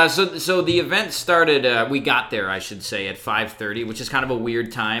we so the event started. We got there, I should say, at 5:30, which is kind of a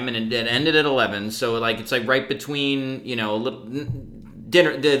weird time, and it ended at 11. So it's like right between a little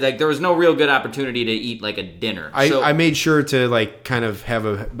dinner. Like there was no real good opportunity to eat like a dinner. I made sure to like kind of have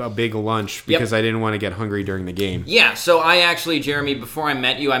a big lunch because I didn't want to get hungry during the game. Yeah. So I actually, Jeremy, before I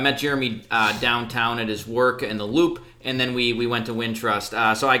met you, I met Jeremy downtown at his work in the Loop. And then we went to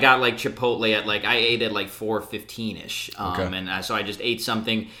Wintrust. So I got like Chipotle at I ate at like 4:15ish. And so I just ate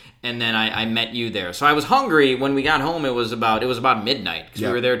something, and then I met you there. So I was hungry when we got home. It was about midnight because we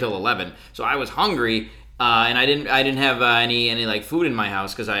were there till 11. So I was hungry, and I didn't have any like food in my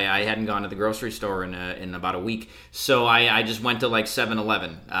house because I hadn't gone to the grocery store in about a week. So I just went to like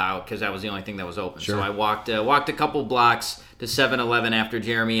 7-Eleven because that was the only thing that was open. Sure. So I walked a couple blocks to 7-Eleven after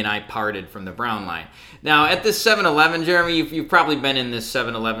Jeremy and I parted from the Brown line. Now, at this 7-Eleven, Jeremy, you've probably been in this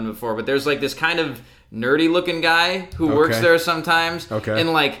 7-Eleven before, but there's like this kind of nerdy-looking guy who works there sometimes. Okay.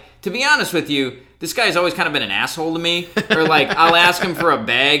 And like, to be honest with you, this guy's always kind of been an asshole to me. Or like, I'll ask him for a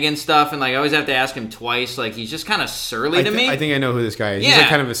bag and stuff, and like I always have to ask him twice. Like, he's just kind of surly to me. I think I know who this guy is. Yeah. He's like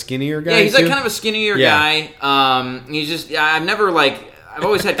kind of a skinnier guy. Yeah, he's like kind of a skinnier guy. He's just, I've never like... I've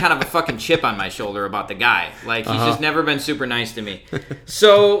always had kind of a fucking chip on my shoulder about the guy. Like, he's just never been super nice to me.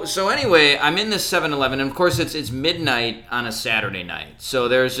 So anyway, I'm in this 7-Eleven, and of course it's midnight on a Saturday night. So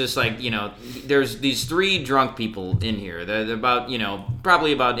there's just like, there's these 3 drunk people in here. They're about,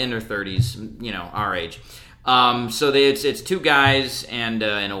 probably about in their 30s, our age. So it's 2 guys and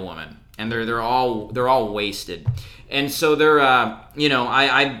a woman, and they're all wasted. And so they're,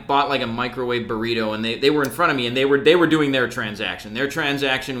 I bought like a microwave burrito, and they were in front of me, and they were doing their transaction. Their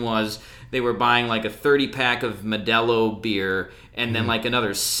transaction was they were buying like a 30-pack of Modelo beer, and then like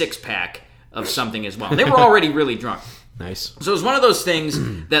another 6-pack of something as well. And they were already really drunk. Nice. So it was one of those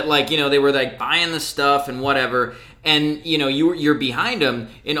things that like, they were like buying the stuff and whatever, and you're behind them,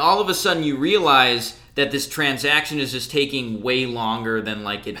 and all of a sudden you realize that this transaction is just taking way longer than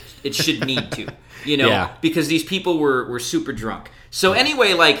like it should need to. Because these people were super drunk. So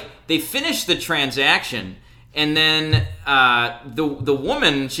anyway, like, they finished the transaction, and then the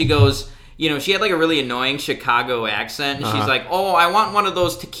woman, she goes, she had like a really annoying Chicago accent, and she's like, oh, I want one of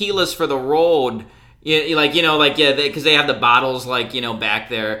those tequilas for the road. Yeah, because they have the bottles back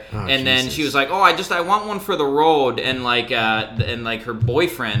there, and then she was like, "Oh, I want one for the road," and her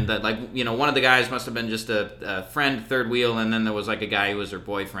boyfriend, that one of the guys must have been just a friend, third wheel, and then there was like a guy who was her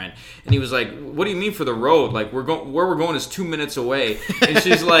boyfriend, and he was like, "What do you mean for the road? Like where we're going is 2 minutes away," and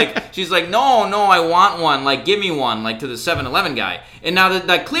she's like, "No, I want one. Like give me one." Like to the 7-Eleven guy, and now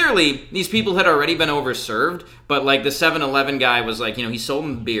that clearly these people had already been overserved. But like the 7-Eleven guy was like, he sold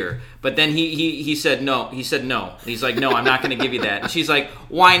him beer, but then he said no. He said no. He's like, no, I'm not going to give you that. And she's like,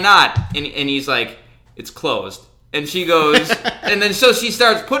 why not? And he's like, it's closed. And she goes, and then so she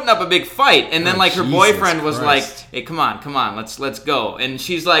starts putting up a big fight, and then like her boyfriend was like, hey, come on, let's go. And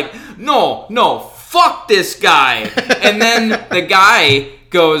she's like, no, fuck this guy. And then the guy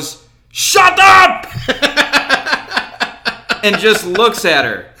goes, shut up, and just looks at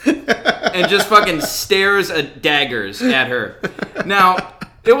her. And just fucking stares at daggers at her. Now,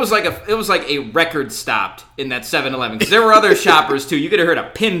 it was like a record stopped in that 7-Eleven, because there were other shoppers too. You could have heard a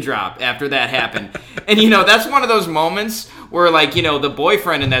pin drop after that happened. And that's one of those moments where like, the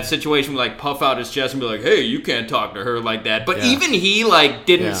boyfriend in that situation would like puff out his chest and be like, hey, you can't talk to her like that. But even he like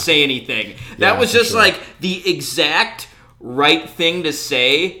didn't say anything. That was just like the exact right thing to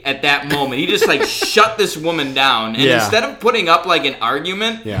say at that moment. He just like shut this woman down, and instead of putting up like an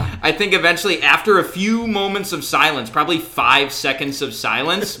argument, I think eventually after a few moments of silence, probably 5 seconds of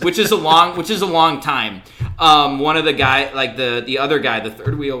silence, which is a long time, one of the guy, like the other guy, the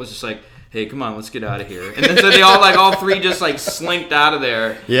third wheel, was just like, hey, come on, let's get out of here. And then so they all 3 just like slinked out of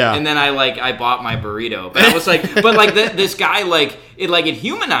there. Yeah. And then I bought my burrito. But I was like, this guy, it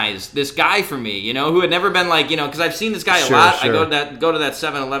humanized this guy for me, who had never been like, because I've seen this guy a lot. Sure. I go to that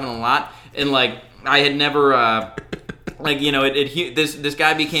 7-Eleven a lot, and like I had never this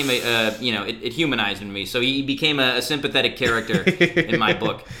guy became it humanized in me, so he became a sympathetic character in my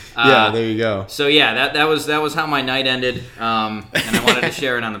book. There you go. So that was how my night ended, and I wanted to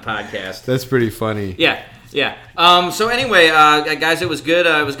share it on the podcast. That's pretty funny. Yeah. So anyway, guys, it was good.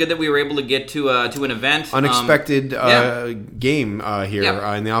 It was good that we were able to get to an event. Unexpected game here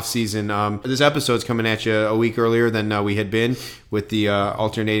in the off season. This episode's coming at you a week earlier than we had been with the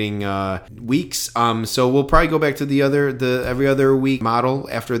alternating weeks. So we'll probably go back to the every other week model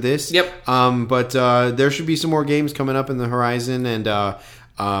after this. Yep. But there should be some more games coming up in the horizon, and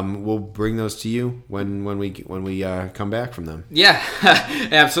we'll bring those to you when we come back from them. Yeah,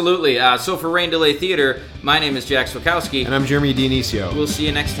 absolutely. So for Rain Delay Theater, my name is Jack Swakowski. And I'm Jeremy Dionisio. We'll see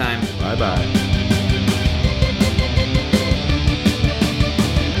you next time. Bye-bye.